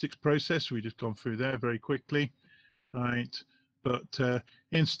diagnostics process. We just gone through there very quickly, right? But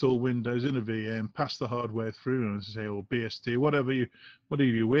install Windows in a VM, pass the hardware through, as I say, or BSD, whatever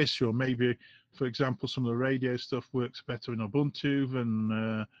you wish, or maybe, for example, some of the radio stuff works better in Ubuntu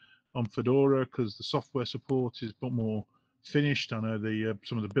than on Fedora because the software support is a bit more finished. I know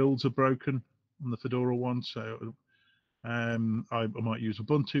some of the builds are broken on the Fedora one, so I might use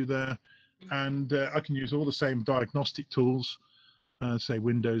Ubuntu there, and I can use all the same diagnostic tools. Say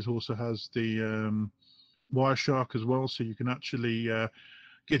Windows also has the Wireshark as well, so you can actually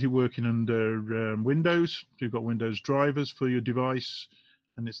get it working under Windows. You've got Windows drivers for your device,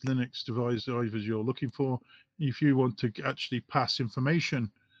 and it's Linux device drivers you're looking for. If you want to actually pass information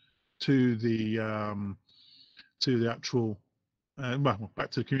to the actual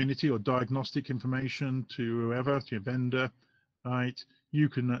back to the community, or diagnostic information to whoever, to your vendor, right? You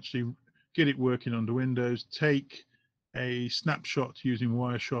can actually get it working under Windows, take a snapshot using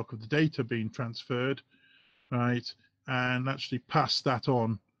Wireshark of the data being transferred, right, and actually pass that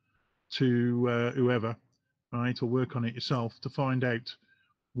on to whoever, right, or work on it yourself to find out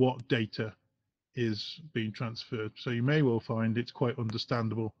what data is being transferred. So you may well find it's quite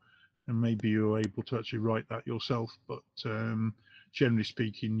understandable, and maybe you're able to actually write that yourself, but generally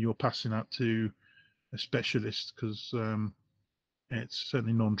speaking, you're passing that to a specialist because it's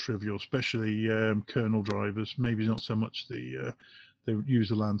certainly non-trivial, especially kernel drivers. Maybe not so much the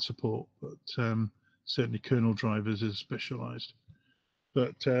user land support, but certainly kernel drivers is specialized.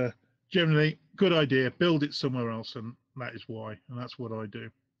 But generally, good idea, build it somewhere else, and that is why, and that's what I do.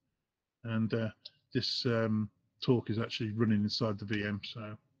 And this talk is actually running inside the VM,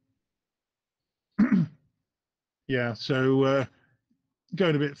 so yeah. So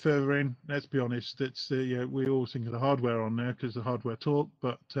going a bit further in, let's be honest, it's we always think of the hardware on there because the hardware talk,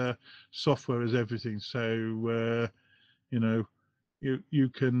 but software is everything. So you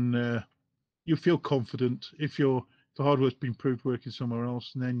can you feel confident. If the hardware's been proved working somewhere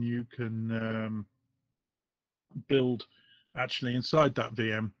else, and then you can build actually inside that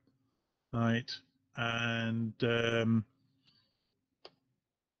VM, right? And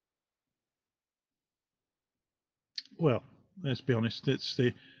well, let's be honest. It's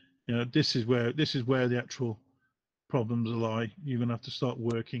the this is where the actual problems lie. You're going to have to start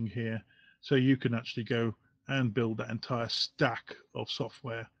working here, so you can actually go and build that entire stack of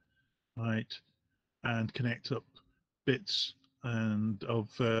software, right? And connect up bits and of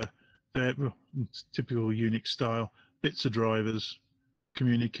their typical Unix style bits of drivers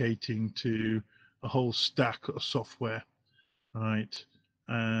communicating to a whole stack of software, right?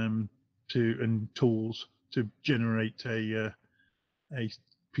 And tools to generate a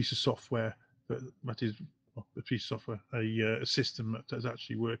piece of software that is a piece of software, a system that is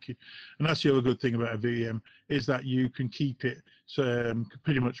actually working. And that's the other good thing about a VM, is that you can keep it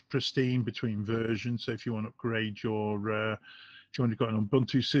pretty much pristine between versions. So if you want to upgrade your if you want to got an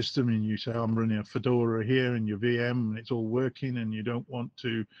Ubuntu system and you say, I'm running a Fedora here in your VM and it's all working, and you don't want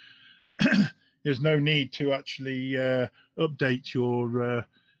to there's no need to actually update your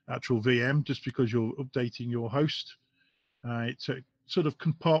actual VM just because you're updating your host. So it sort of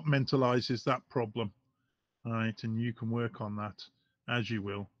compartmentalizes that problem, right? And you can work on that as you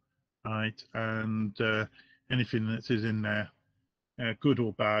will, right? And anything that is in there, good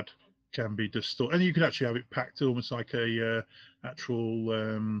or bad, can be just stored. And you can actually have it packed almost like a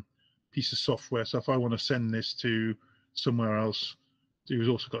actual piece of software. So if I want to send this to somewhere else who's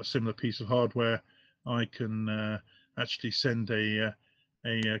also got a similar piece of hardware, I can actually send a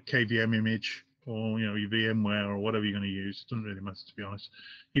KVM image, or your VMware or whatever you're going to use. It doesn't really matter, to be honest.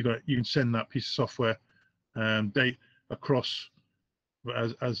 You can send that piece of software date across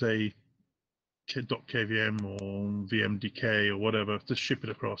as a .kvm or VMDK or whatever, to ship it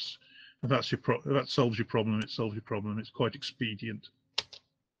across. If that's if that solves your problem, it solves your problem. It's quite expedient.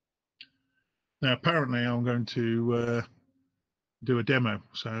 Now, apparently, I'm going to do a demo.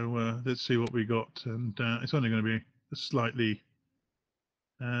 So let's see what we got. And it's only going to be a slightly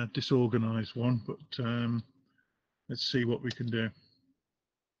disorganized one, but let's see what we can do.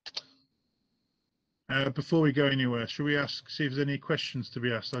 Before we go anywhere, should we see if there's any questions to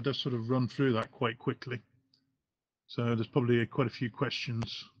be asked? I just sort of run through that quite quickly. So there's probably quite a few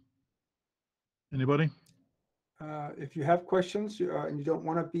questions. Anybody? If you have questions and you don't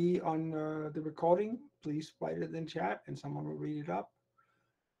want to be on the recording, please write it in chat and someone will read it up.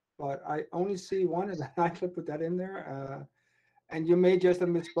 But I only see one, and I could put that in there. And you may just have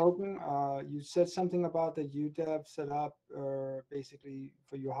misspoken. You said something about the UDEV setup, basically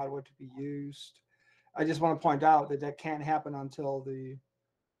for your hardware to be used. I just want to point out that that can't happen until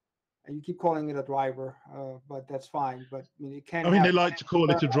and you keep calling it a driver, but that's fine. But I mean, it can't. I mean, they like to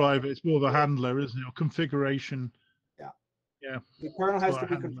call it a driver. It's more of a handler, isn't it? Or configuration. Yeah. Yeah. The kernel has to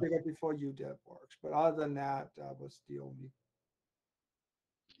be configured before UDEV works. But other than that, was the only.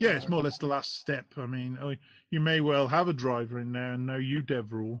 Yeah, it's more or less the last step. I mean, you may well have a driver in there and no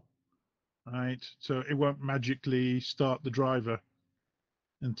UDEV rule, right? So it won't magically start the driver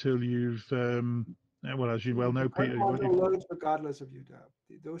until you've, well, as you well know, Peter. Loads regardless of UDEV.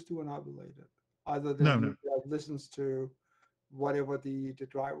 Those two are not related. Other than UDEV listens to whatever the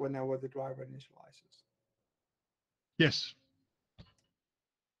driver, whenever the driver initializes. Yes.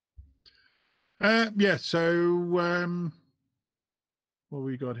 Yeah. So what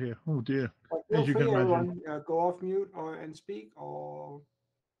we got here? Oh dear. Feel free, everyone, go off mute and speak, or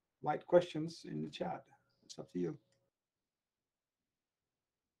write questions in the chat. It's up to you.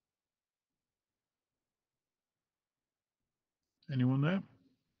 Anyone there?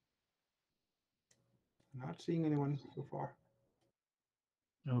 Not seeing anyone so far.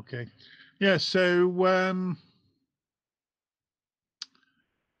 Okay. Yeah. So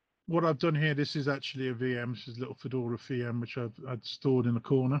what I've done here, this is actually a VM. This is a little Fedora VM which I'd stored in the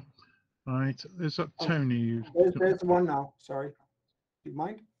corner. Right. There's that Tony. There's one now. Sorry. Do you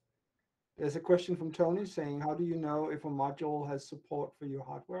mind? There's a question from Tony saying, how do you know if a module has support for your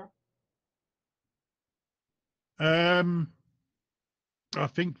hardware? I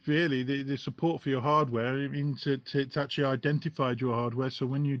think really the support for your hardware, it means it's actually identified your hardware. So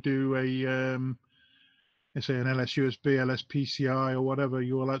when you do a let's say an LS-USB, LS-PCI or whatever,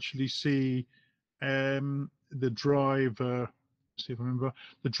 you will actually see the driver. See if I remember,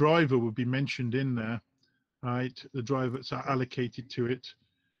 the driver will be mentioned in there, right? The driver that's allocated to it,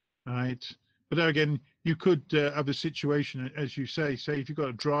 right? But then again, you could have a situation, as you say if you've got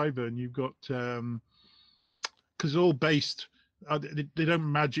a driver and you've got, because all based, they don't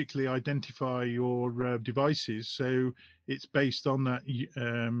magically identify your devices, so it's based on that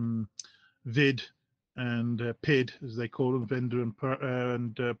VID and PID, as they call them, vendor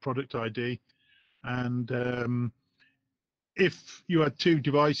and product ID. And if you had two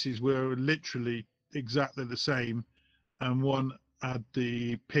devices were literally exactly the same, and one had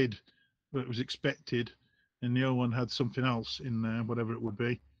the PID that was expected, and the other one had something else in there, whatever it would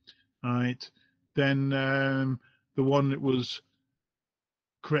be, right? Then the one that was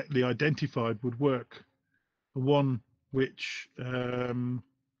correctly identified would work. The one which didn't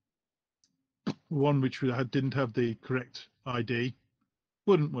have the correct ID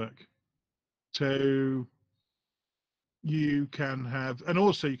wouldn't work. So you can have, and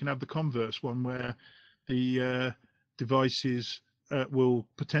also you can have the converse one where the devices will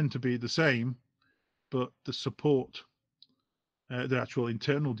pretend to be the same, but the support, the actual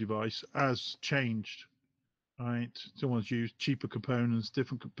internal device, has changed. Right, someone's used cheaper components,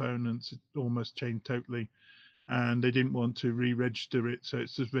 different components, it almost changed totally, and they didn't want to re-register it, so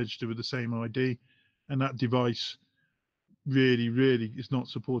it's just registered with the same ID, and that device really is not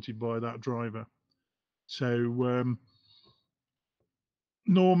supported by that driver. So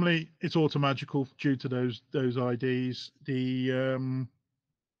normally it's automagical due to those IDs. The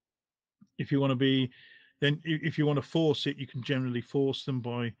if you want to be, then if you want to force it, you can generally force them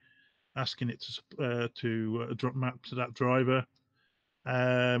by asking it to drop map to that driver.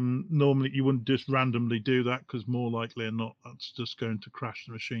 Normally you wouldn't just randomly do that, because more likely than not that's just going to crash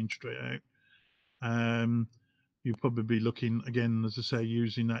the machine straight out. You'll probably be looking again, as I say,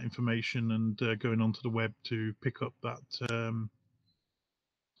 using that information and going onto the web to pick up that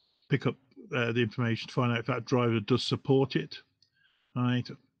the information to find out if that driver does support it, right?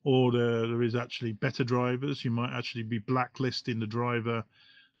 Or there is actually better drivers. You might actually be blacklisting the driver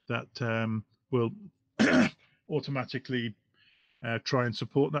that will automatically try and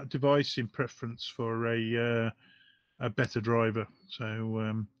support that device in preference for a better driver.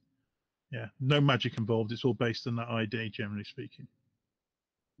 So yeah, no magic involved. It's all based on that ID, generally speaking.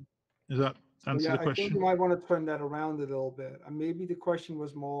 Does that answer the question? I think you might want to turn that around a little bit. Maybe the question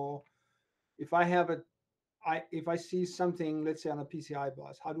was more, if I have if I see something, let's say on a PCI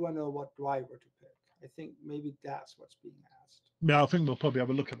bus, how do I know what driver to pick? I think maybe that's what's being asked. Yeah, I think we'll probably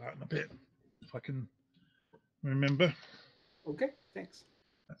have a look at that in a bit, if I can remember. Okay, thanks.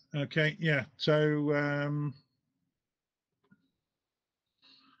 Okay, yeah. So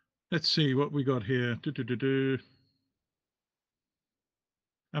let's see what we got here.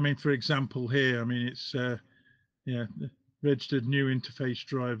 I mean, for example, here, I mean, it's yeah, registered new interface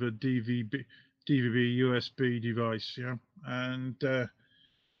driver DVB USB device, yeah, and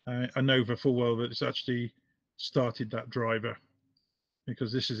I know for full well that it's actually started that driver,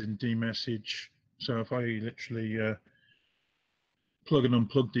 because this is in dmessage. So if I literally plug and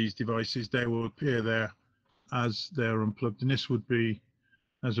unplug these devices, they will appear there as they're unplugged, and this would be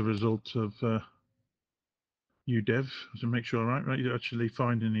as a result of UDEV, to make sure, right, you're actually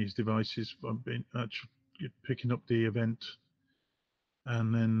finding these devices, actually picking up the event,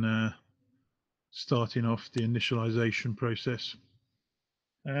 and then starting off the initialization process.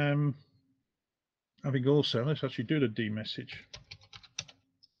 I think also, let's actually do the dmessage.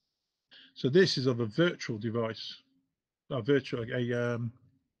 So this is of a virtual device, a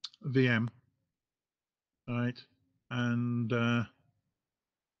VM, right? And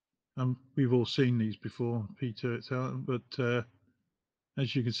we've all seen these before, Peter, but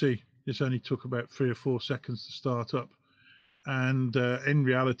as you can see, this only took about 3 or 4 seconds to start up. And in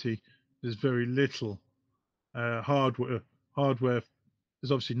reality, there's very little hardware.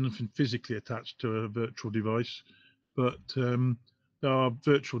 There's obviously nothing physically attached to a virtual device, but there are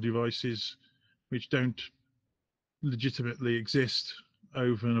virtual devices which don't legitimately exist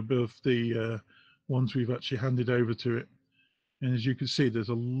over and above the ones we've actually handed over to it. And as you can see, there's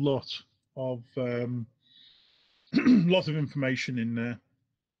a lot of lot of information in there.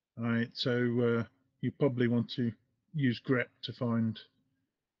 All right, so you probably want to use grep to find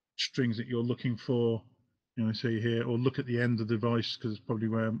strings that you're looking for. You know, say here, or look at the end of the device, because it's probably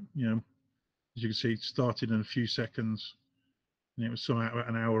where, you know, as you can see, it started in a few seconds, and it was somehow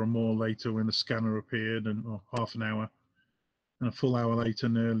an hour or more later when the scanner appeared, and or half an hour, and a full hour later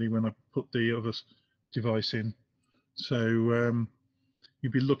nearly when I put the other device in. So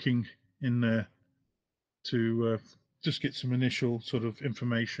you'd be looking in there to just get some initial sort of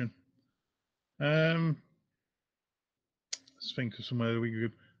information. Let's think of somewhere we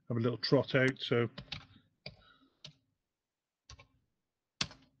could have a little trot out. So,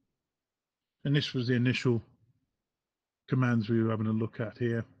 and this was the initial commands we were having a look at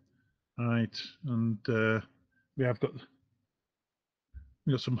here. All right, and we've got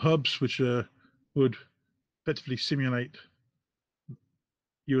some hubs which would effectively simulate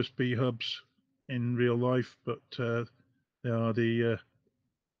USB hubs in real life, but they are the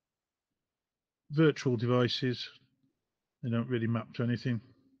virtual devices. They don't really map to anything.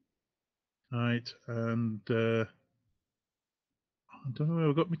 Right, and I don't know where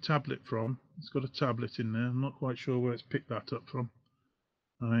I got my tablet from. It's got a tablet in there. I'm not quite sure where it's picked that up from.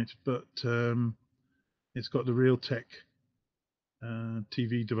 Right, but it's got the Realtek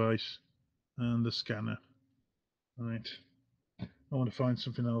TV device and the scanner. Right, I want to find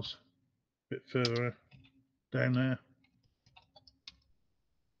something else a bit further down there.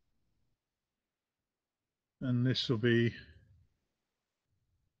 And this will be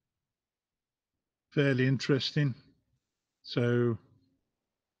fairly interesting. So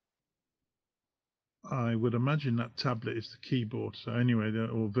I would imagine that tablet is the keyboard. So anyway,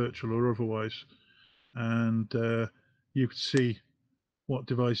 or virtual or otherwise, and you could see what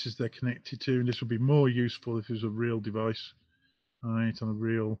devices they're connected to, and this would be more useful if it was a real device, right, on a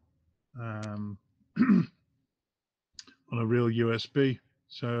real on a real USB.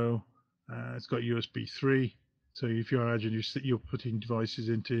 So it's got USB 3. So if you imagine you're putting devices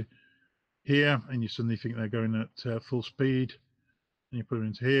into here, and you suddenly think they're going at full speed, and you put them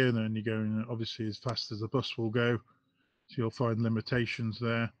into here, and then you're going obviously as fast as the bus will go. So you'll find limitations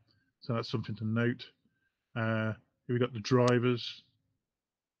there. So that's something to note. Here we've got the drivers.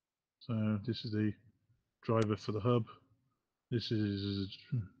 So this is the driver for the hub. This is,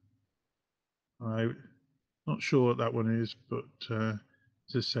 I'm not sure what that one is, but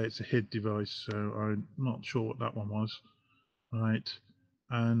just say it's a HID device, so I'm not sure what that one was. Right,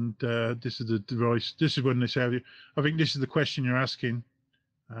 and this is the device. This is when they say, I think this is the question you're asking,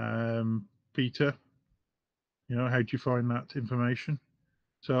 Peter. You know, how do you find that information?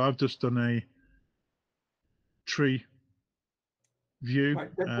 So I've just done a tree view. Right,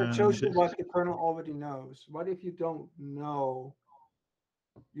 that shows you what the kernel already knows. What if you don't know?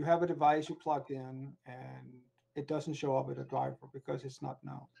 You have a device you plugged in and it doesn't show up with a driver because it's not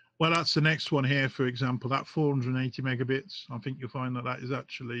known. Well, that's the next one here, for example, that 480 megabits. I think you'll find that that is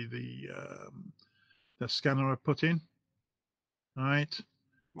actually the scanner I put in, right?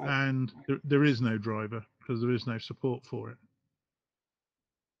 And there is no driver because there is no support for it.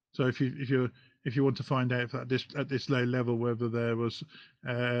 So if you want to find out if at this low level whether there was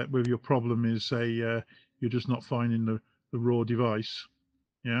whether your problem is say you're just not finding the raw device,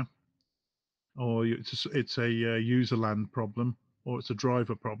 yeah, or it's a user land problem or it's a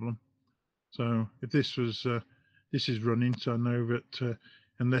driver problem. So if this was this is running, so I know that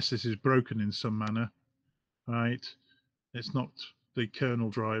unless this is broken in some manner, right, it's not the kernel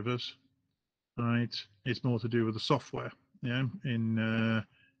drivers, right? It's more to do with the software, yeah, in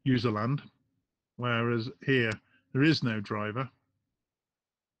user land. Whereas here there is no driver,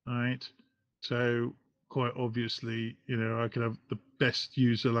 right? So quite obviously, you know, I could have the best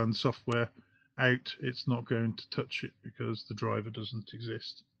user land software out. It's not going to touch it because the driver doesn't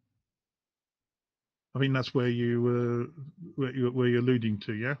exist. I think that's where you where you're alluding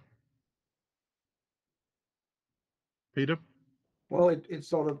to, yeah, Peter. Well, it's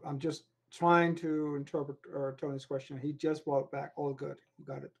sort of, I'm just trying to interpret Tony's question. He just brought back all good. You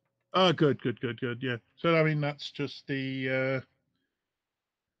got it. Oh, good. Yeah. So I mean, that's just the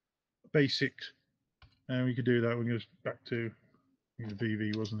basic. And we could do that. We go back to the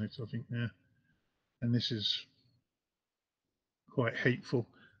VV, wasn't it? I think, yeah. And this is quite hateful.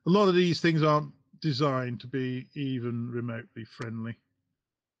 A lot of these things aren't designed to be even remotely friendly,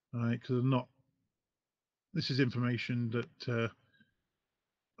 right? Because they're not. This is information that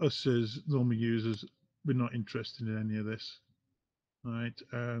us as normal users, we're not interested in any of this, right?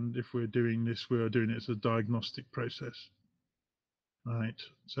 And if we're doing this, we're doing it as a diagnostic process, right?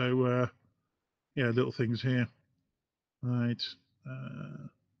 So yeah, little things here, right?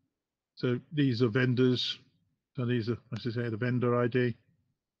 So these are vendors. So these are, as I say, the vendor ID.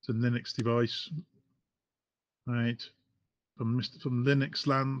 It's a Linux device, right? From Linux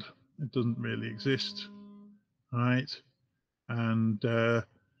land, it doesn't really exist, right? And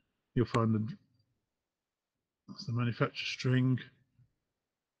you'll find that's the manufacturer string,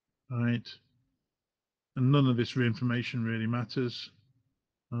 right? And none of this information really matters,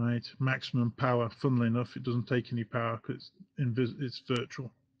 right? Maximum power, funnily enough, it doesn't take any power because it's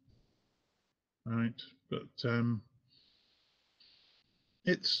virtual, right? But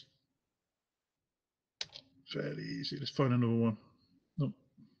it's fairly easy. Let's find another one. Nope.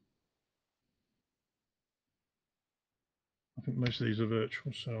 I think most of these are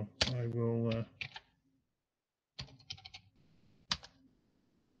virtual, so I will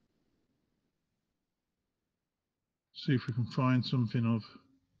see if we can find something of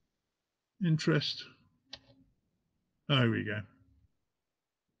interest. There we go.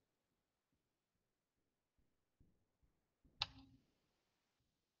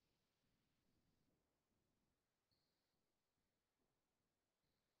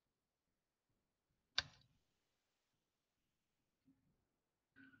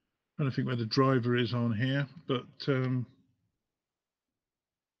 trying to think where the driver is on here, but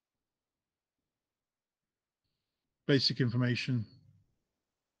basic information,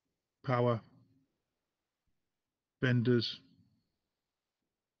 power, vendors,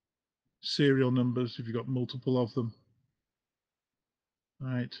 serial numbers if you've got multiple of them.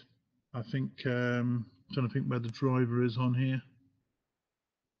 Right, I think trying to think where the driver is on here.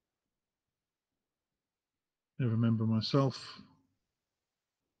 I remember myself.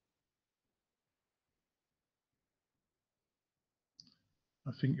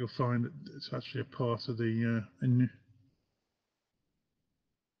 I think you'll find that it's actually a part of the.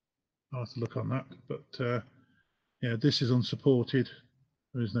 I'll have to look on that, but yeah, this is unsupported.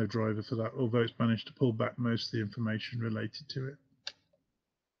 There is no driver for that, although it's managed to pull back most of the information related to it.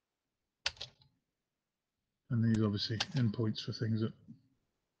 And these obviously endpoints for things that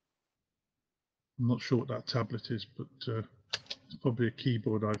I'm not sure what that tablet is, but it's probably a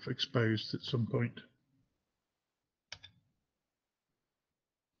keyboard I've exposed at some point.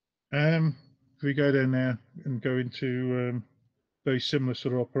 If we go down there and go into very similar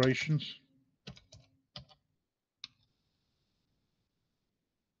sort of operations.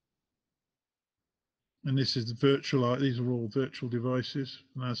 And this is the virtual, these are all virtual devices,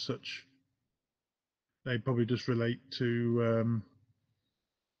 and as such, they probably just relate to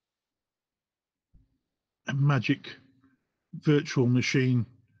a magic virtual machine,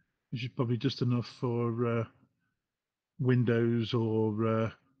 which is probably just enough for Windows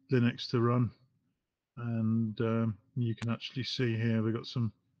or Linux to run. And you can actually see here we've got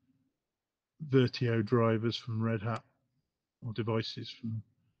some Vertio drivers from Red Hat, or devices from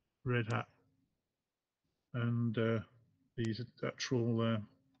Red Hat, and these actual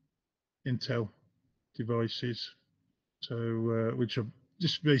Intel devices, so which are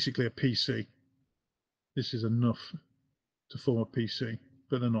just basically a PC. This is enough to form a PC,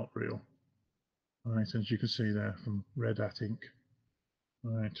 but they're not real. All right, as you can see there from Red Hat Inc.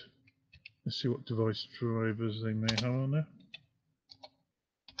 All right, let's see what device drivers they may have on there.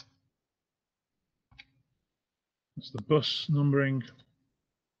 That's the bus numbering,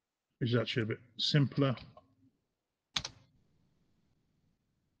 which is actually a bit simpler.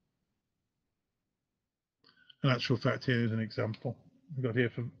 In actual fact, here is an example we've got here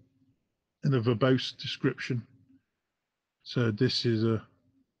from in the verbose description. So this is a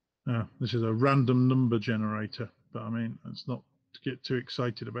random number generator, but I mean, it's not to get too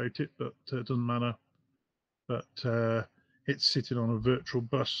excited about it, but it doesn't matter. But it's sitting on a virtual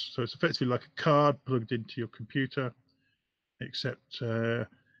bus, so it's effectively like a card plugged into your computer, except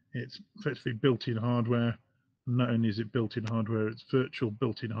it's effectively built-in hardware. Not only is it built-in hardware, it's virtual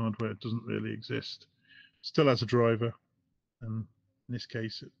built-in hardware. It doesn't really exist. Still has a driver, and in this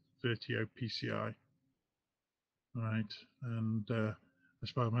case, it's Vertio PCI. Right, and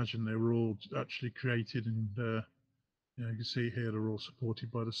as I imagine they were all actually created, and you can see here they're all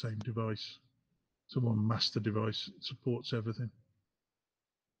supported by the same device. So one master device supports everything.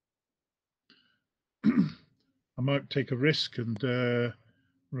 I might take a risk and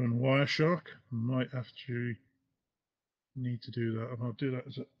run Wireshark. I might actually need to do that, and I'll do that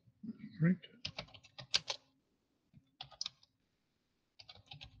as a root.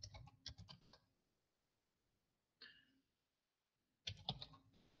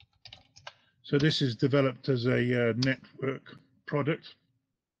 So this is developed as a network product,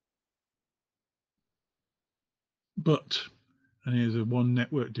 but and here's a one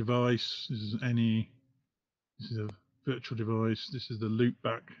network device. This is a virtual device. This is the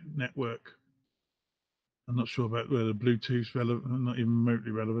loopback network. I'm not sure about whether Bluetooth's relevant, not even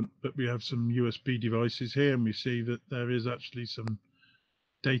remotely relevant, but we have some USB devices here, and we see that there is actually some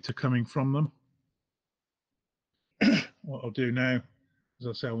data coming from them. What I'll do now, as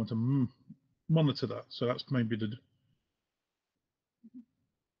I say, I want to monitor that. So that's maybe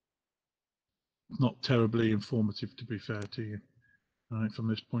not terribly informative, to be fair to you, right, from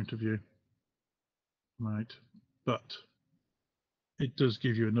this point of view, right? But it does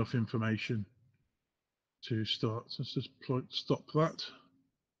give you enough information to start. So let's just stop that,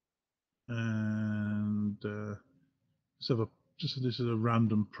 and let's have this is a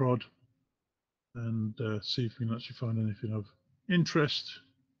random prod, and see if we can actually find anything of interest.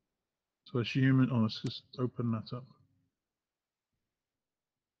 So it's human. Oh, let's just open that up.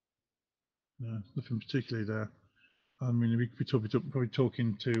 No, nothing particularly there. I mean, we could be probably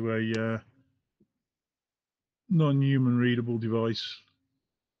talking to a non-human readable device,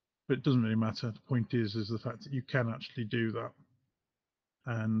 but it doesn't really matter. The point is the fact that you can actually do that,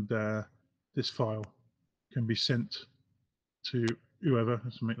 and this file can be sent to whoever.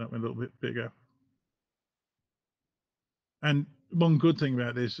 Let's make that a little bit bigger. And one good thing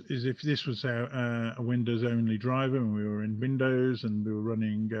about this is if this was a Windows only driver and we were in Windows and we were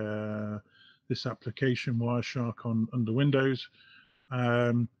running this application Wireshark under Windows,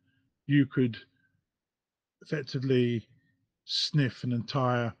 you could effectively sniff an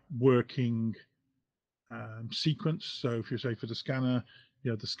entire working sequence. So if you say for the scanner,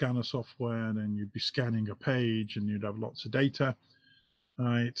 you have the scanner software, and then you'd be scanning a page and you'd have lots of data,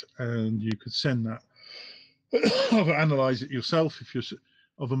 right? And you could send that or analyze it yourself if you're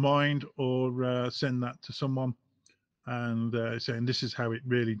of a mind, or send that to someone and saying this is how it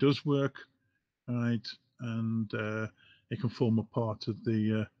really does work, right? And it can form a part of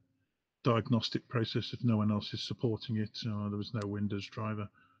the diagnostic process if no one else is supporting it, or there was no Windows driver.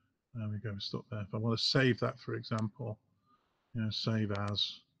 There we go, stop there. If I want to save that, for example, save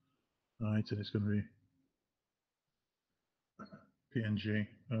as, right, and it's going to be PNG,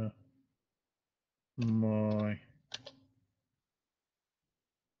 my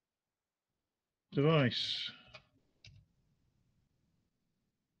device.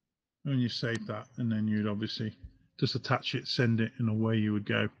 And you save that, and then you'd obviously just attach it, send it, and away you would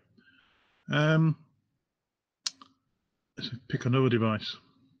go. Let's pick another device.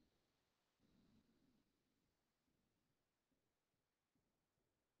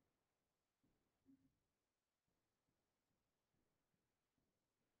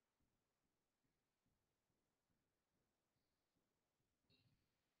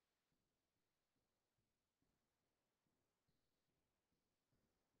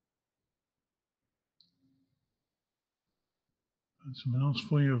 And something else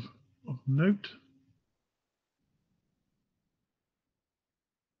for you of note.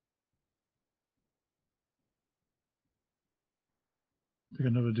 Pick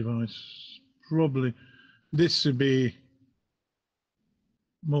another device. Probably this would be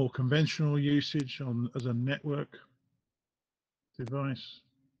more conventional usage as a network device.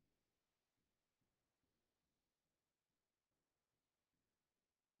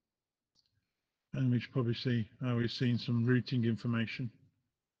 And we should probably see how we've seen some routing information.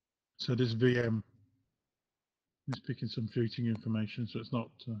 So this VM is picking some routing information, so it's not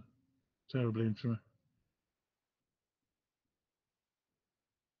terribly interesting.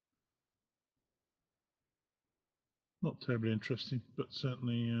 Not terribly interesting, but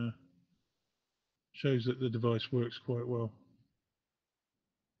certainly shows that the device works quite well.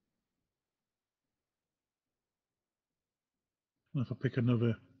 And if I pick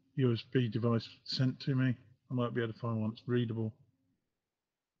another USB device sent to me, I might be able to find one that's readable.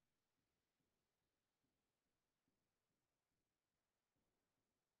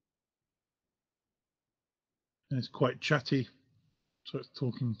 And it's quite chatty, so it's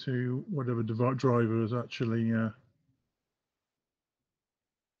talking to whatever driver is actually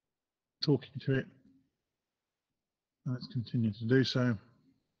talking to it. And let's continue to do so.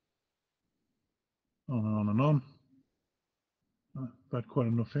 On and on and on. I've had quite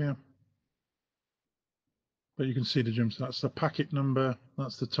enough here. But you can see the jumps. That's the packet number.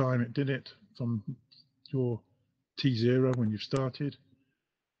 That's the time it did it from your T0 when you started.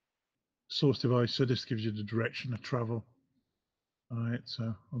 Source device, so this gives you the direction of travel. All right,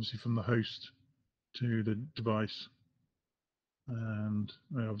 so obviously from the host to the device. And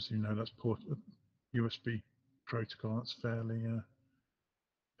obviously you know that's port USB protocol. That's fairly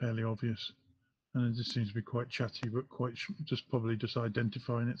obvious. And it just seems to be quite chatty, but quite probably just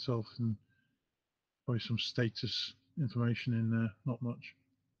identifying itself, and probably some status information in there, not much.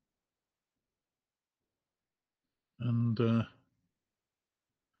 And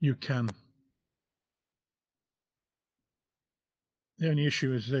you can. The only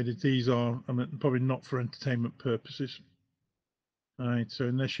issue is that these are probably not for entertainment purposes. All right, so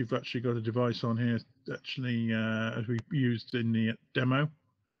unless you've actually got a device on here, actually, as we used in the demo,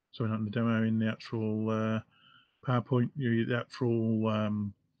 sorry, not in the demo, in the actual PowerPoint, the actual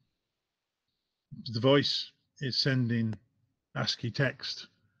device is sending ASCII text,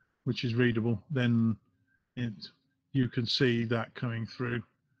 which is readable, then you can see that coming through.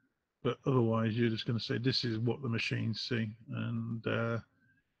 But otherwise, you're just going to say this is what the machines see, and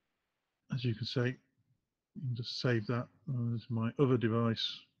as you can see, you can just save that. This is my other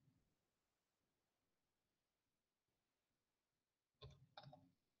device.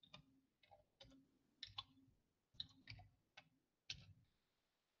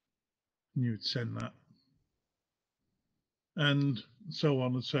 You would send that, and so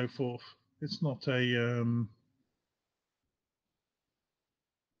on and so forth. It's not an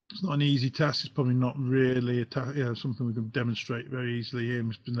easy task. It's probably not really something we can demonstrate very easily here,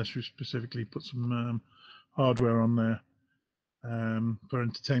 unless we specifically put some hardware on there for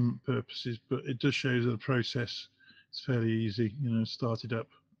entertainment purposes. But it does show that the process it's fairly easy. You know, start it up,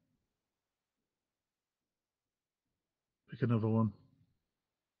 pick another one,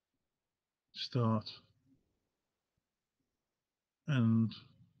 start, and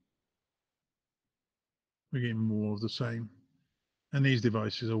we're getting more of the same. And these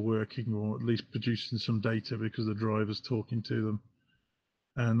devices are working, or at least producing some data, because the driver's talking to them.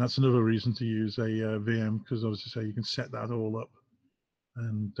 And that's another reason to use a VM, because obviously, say you can set that all up.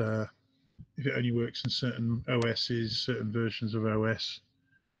 And if it only works in certain OSs, certain versions of OS,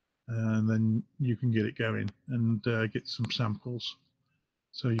 and then you can get it going and get some samples.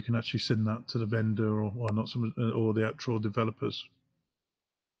 So you can actually send that to the vendor, or not some, or the actual developers.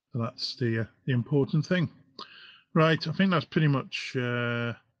 So that's the important thing. Right, I think that's pretty much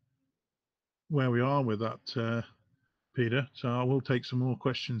where we are with that, Peter. So I will take some more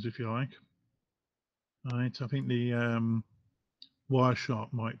questions if you like. Right, I think the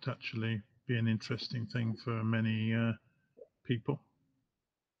Wireshark might actually be an interesting thing for many people.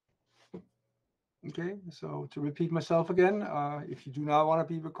 Okay, so to repeat myself again, if you do not want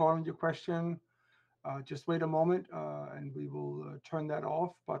to be recording your question, just wait a moment and we will turn that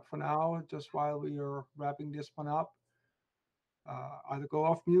off. But for now, just while we are wrapping this one up, either go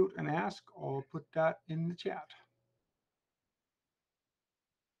off mute and ask, or put that in the chat.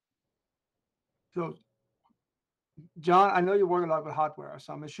 So, John, I know you work a lot with hardware,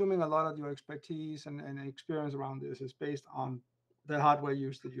 so I'm assuming a lot of your expertise and experience around this is based on the hardware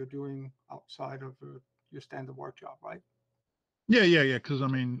use that you're doing outside of your standard work job, right? Yeah. Because I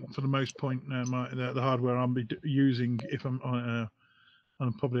mean, for the most point, the hardware I'm using, if I'm on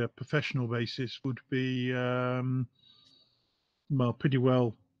probably a professional basis, would be well, pretty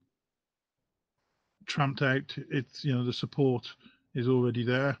well tramped out. It's, you know, the support is already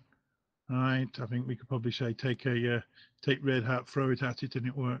there. Right, I think we could probably say take Red Hat, throw it at it, and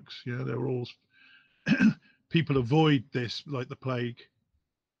it works. Yeah, they're all people avoid this like the plague.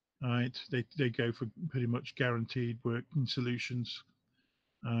 Right, they go for pretty much guaranteed working solutions.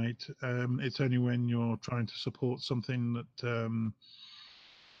 Right, it's only when you're trying to support something that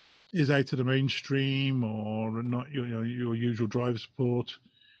is out of the mainstream, or not your usual driver support,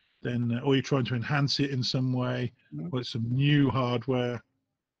 then or you're trying to enhance it in some way, or it's some new hardware,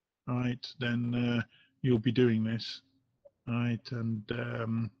 right? Then you'll be doing this, right? And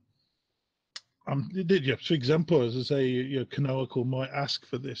for example, as I say, your Canonical might ask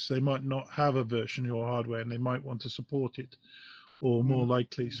for this. They might not have a version of your hardware, and they might want to support it. Or more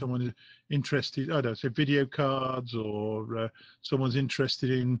likely, someone is interested, I don't know, say video cards, or someone's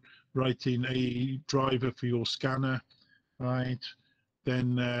interested in writing a driver for your scanner, right?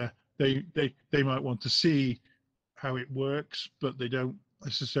 Then they might want to see how it works, but they don't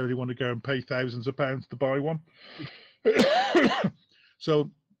necessarily want to go and pay thousands of pounds to buy one.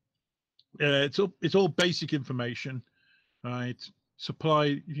 So it's all basic information, right?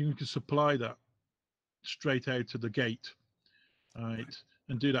 You can supply that straight out to the gate, right,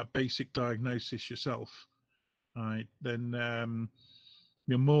 and do that basic diagnosis yourself, right, then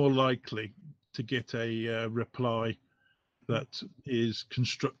you're more likely to get a reply that is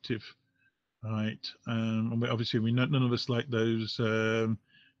constructive, right? And obviously, none of us like those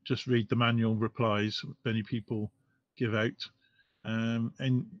just read the manual replies many people give out,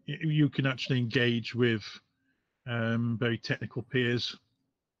 and you can actually engage with very technical peers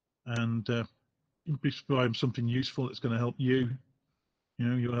and provide them something useful that's going to help you. You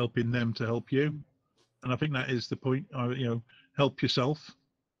know, you're helping them to help you, and I think that is the point. You know, help yourself.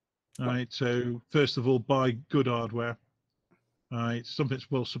 All right. So first of all, buy good hardware. All right, something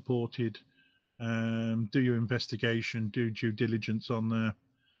that's well supported. Do your investigation, do due diligence on there,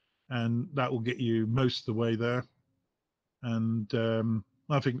 and that will get you most of the way there. And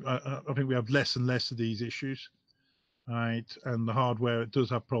I think we have less and less of these issues. Right, and the hardware, it does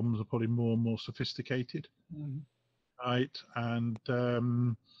have problems, are probably more and more sophisticated. Right, and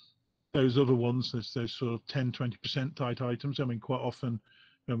those other ones, there's those sort of 10-20% tight items. I mean, quite often,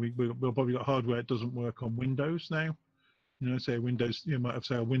 you know, we'll probably got hardware that doesn't work on Windows now. You know, say Windows, you might have,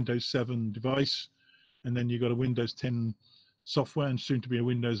 say, a Windows 7 device, and then you've got a Windows 10 software and soon to be a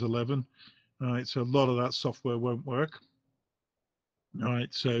Windows 11. Right, so a lot of that software won't work. All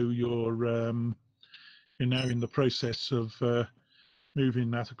right, so you're now in the process of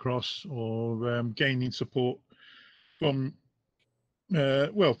moving that across, or gaining support from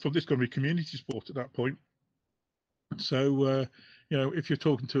from this going to be community support at that point. So you know, if you're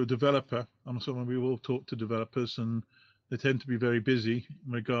talking to a developer, I'm assuming we all talk to developers, and they tend to be very busy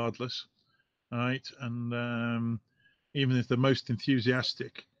regardless, right? And even if they're most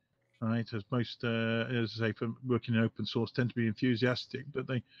enthusiastic, right, as most as I say, for working in open source, tend to be enthusiastic, but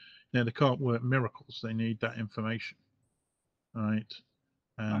they can't work miracles. They need that information. right?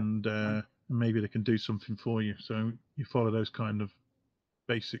 Right. And maybe they can do something for you. So you follow those kind of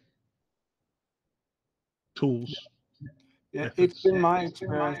basic tools, Yeah, it's methods. been my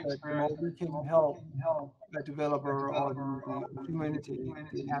experience that the more we can help the developer or the community,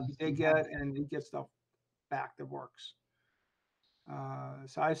 the happy they get, and we get stuff back that works.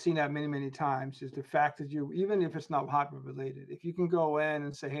 So I've seen that many, many times, is the fact that you, even if it's not hardware related, if you can go in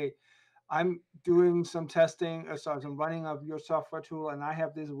and say, hey, I'm doing some testing, so I'm running of your software tool, and I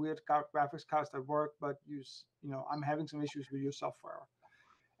have this weird graphics cards that work, but I'm having some issues with your software,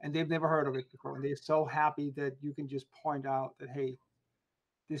 and they've never heard of it before, and they're so happy that you can just point out that, hey,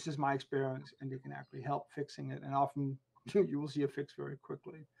 this is my experience, and they can actually help fixing it, and often you will see a fix very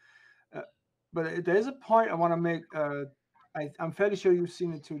quickly. But there's a point I want to make. I'm fairly sure you've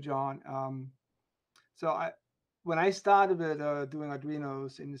seen it too, John. So when I started doing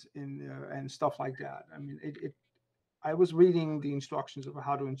Arduinos and stuff like that, I mean, I was reading the instructions of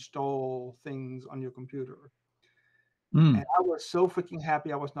how to install things on your computer, and I was so freaking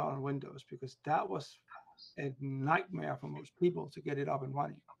happy I was not on Windows, because that was a nightmare for most people to get it up and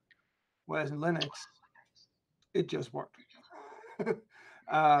running. Whereas in Linux, it just worked.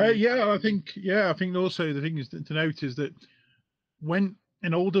 Yeah, I think also the thing is to note is that when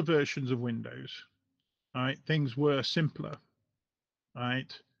in older versions of Windows, right, things were simpler,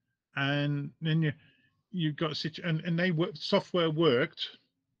 right, and then you got and they worked, software worked,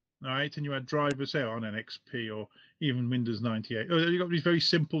 right, and you had drivers, say on an XP or even Windows 98. You got these very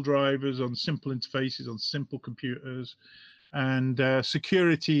simple drivers on simple interfaces on simple computers, and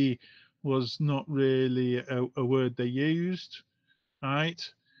security was not really a word they used, right?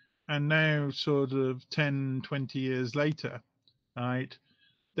 And now, sort of 10, 20 years later, right,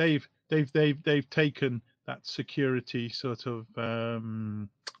 they've taken that security sort of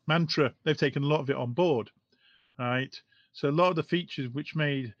mantra. They've taken a lot of it on board, right? So a lot of the features which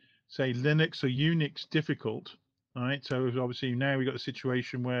made, say, Linux or Unix difficult, right? So obviously now we've got a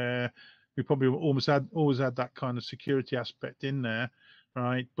situation where we probably always had that kind of security aspect in there,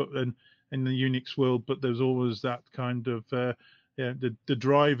 right? But then in the Unix world, but there's always that kind of the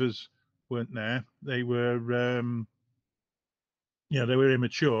drivers weren't there. They were they were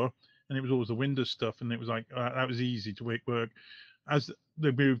immature, and it was always the Windows stuff, and it was like that was easy to make work. As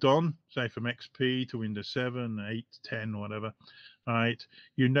they moved on, say from XP to Windows 7, 8, 10, whatever, right,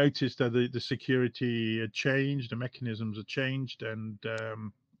 you noticed that the security had changed, the mechanisms had changed, and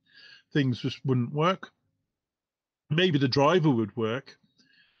things just wouldn't work. Maybe the driver would work,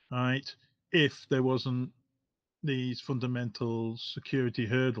 right, if there wasn't these fundamental security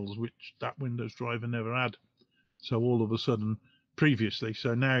hurdles, which that Windows driver never had. So all of a sudden, previously,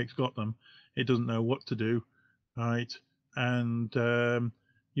 so now it's got them, it doesn't know what to do, right? And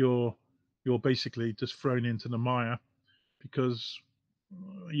you're basically just thrown into the mire because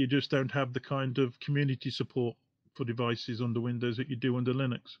you just don't have the kind of community support for devices under Windows that you do under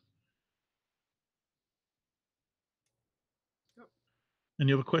Linux. Yep.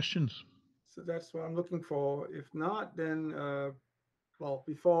 Any other questions? So that's what I'm looking for. If not, then well,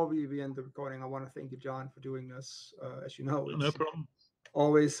 before we end the recording, I want to thank you, John, for doing this. As you know, No it's problem.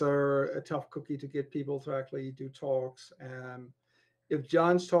 always a tough cookie to get people to actually do talks. If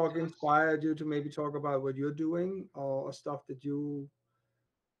John's talk inspired you to maybe talk about what you're doing or stuff that you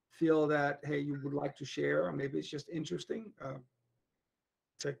feel that, hey, you would like to share, or maybe it's just interesting,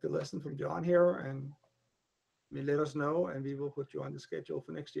 take the lesson from John here and let us know, and we will put you on the schedule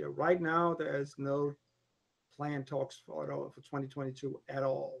for next year. Right now, there's no planned talks for 2022 at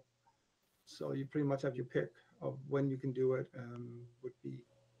all. So you pretty much have your pick of when you can do it. Would be.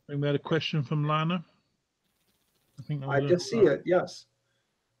 I think we had a question from Lana. I think that was I just see it. Yes.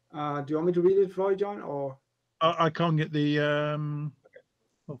 Do you want me to read it for you, John, or? I can't get the.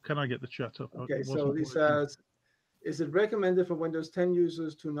 Well, can I get the chat up? Okay. So he says, is it recommended for Windows 10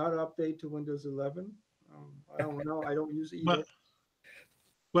 users to not update to Windows 11? I don't know. I don't use either.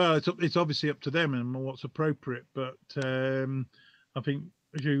 Well, it's obviously up to them and what's appropriate. But I think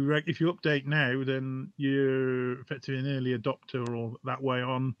if you update now, then you're effectively an early adopter or that way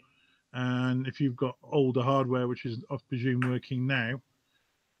on. And if you've got older hardware, which is, I presume, working now,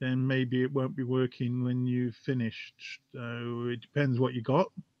 then maybe it won't be working when you've finished. So it depends what you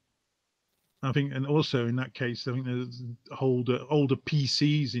got. I think, and also in that case, I think there's older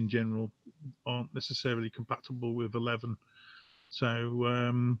PCs in general aren't necessarily compatible with 11.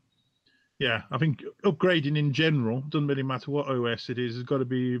 So yeah, I think upgrading in general doesn't really matter what OS it is. Has got to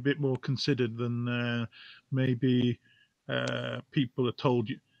be a bit more considered than maybe people are told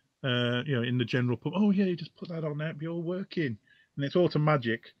you. In the general pub. Oh yeah, you just put that on there, it'll be all working, and it's auto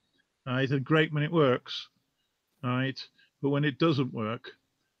magic. It's great when it works, right? But when it doesn't work,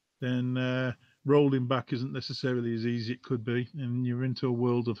 then rolling back isn't necessarily as easy as it could be, and you're into a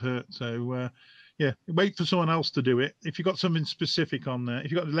world of hurt. So yeah, wait for someone else to do it. If you've got something specific on there, if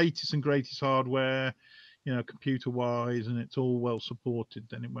you've got the latest and greatest hardware, you know, computer wise, and it's all well supported,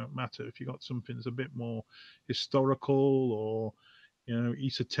 then it won't matter. If you've got something that's a bit more historical or, you know,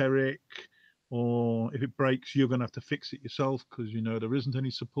 esoteric, or if it breaks, you're going to have to fix it yourself because, you know, there isn't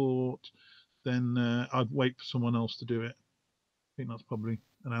any support, then I'd wait for someone else to do it. I think that's probably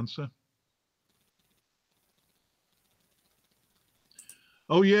an answer.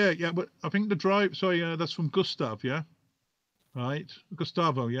 Oh yeah, but I think the drive. Sorry, that's from Gustav. Yeah, right,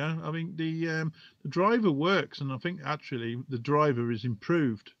 Gustavo. Yeah, I think the driver works, and I think actually the driver is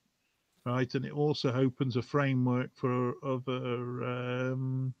improved, right, and it also opens a framework for other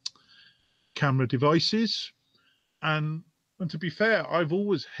camera devices. And to be fair, I've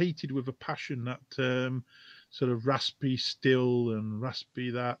always hated with a passion that sort of raspy still and raspy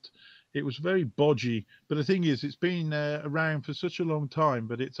that. It was very bodgy. But the thing is, it's been around for such a long time.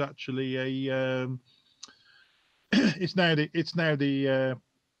 But it's actually a it's now the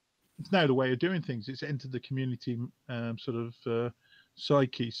way of doing things. It's entered the community sort of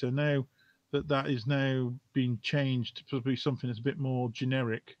psyche. So now that is now being changed to be something that's a bit more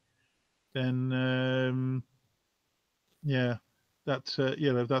generic, then yeah, that's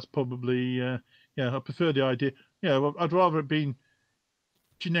that's probably yeah. I prefer the idea. Yeah, well, I'd rather it being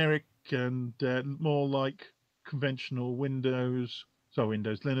generic and more like conventional Windows,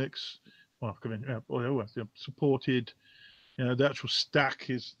 Linux, well, supported. You know, the actual stack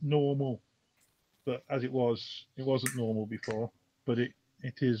is normal, but as it wasn't normal before. But it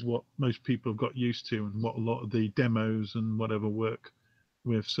is what most people have got used to, and what a lot of the demos and whatever work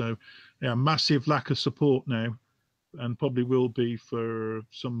with. So, yeah, massive lack of support now, and probably will be for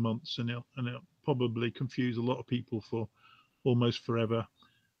some months, and it'll probably confuse a lot of people for almost forever.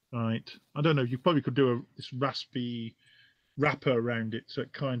 Right? I don't know. You probably could do this raspy wrapper around it, so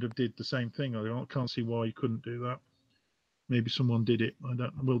it kind of did the same thing. I can't see why you couldn't do that. Maybe someone did it. I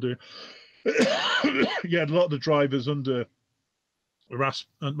don't. Will do. Yeah, a lot of the drivers under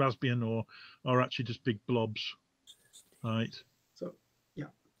Raspbian are actually just big blobs, right? So yeah.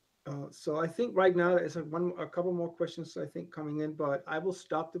 So I think right now there's a couple more questions I think coming in, but I will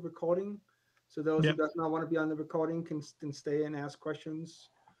stop the recording. So those who does not want to be on the recording can stay and ask questions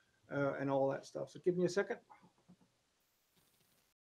and all that stuff. So give me a second.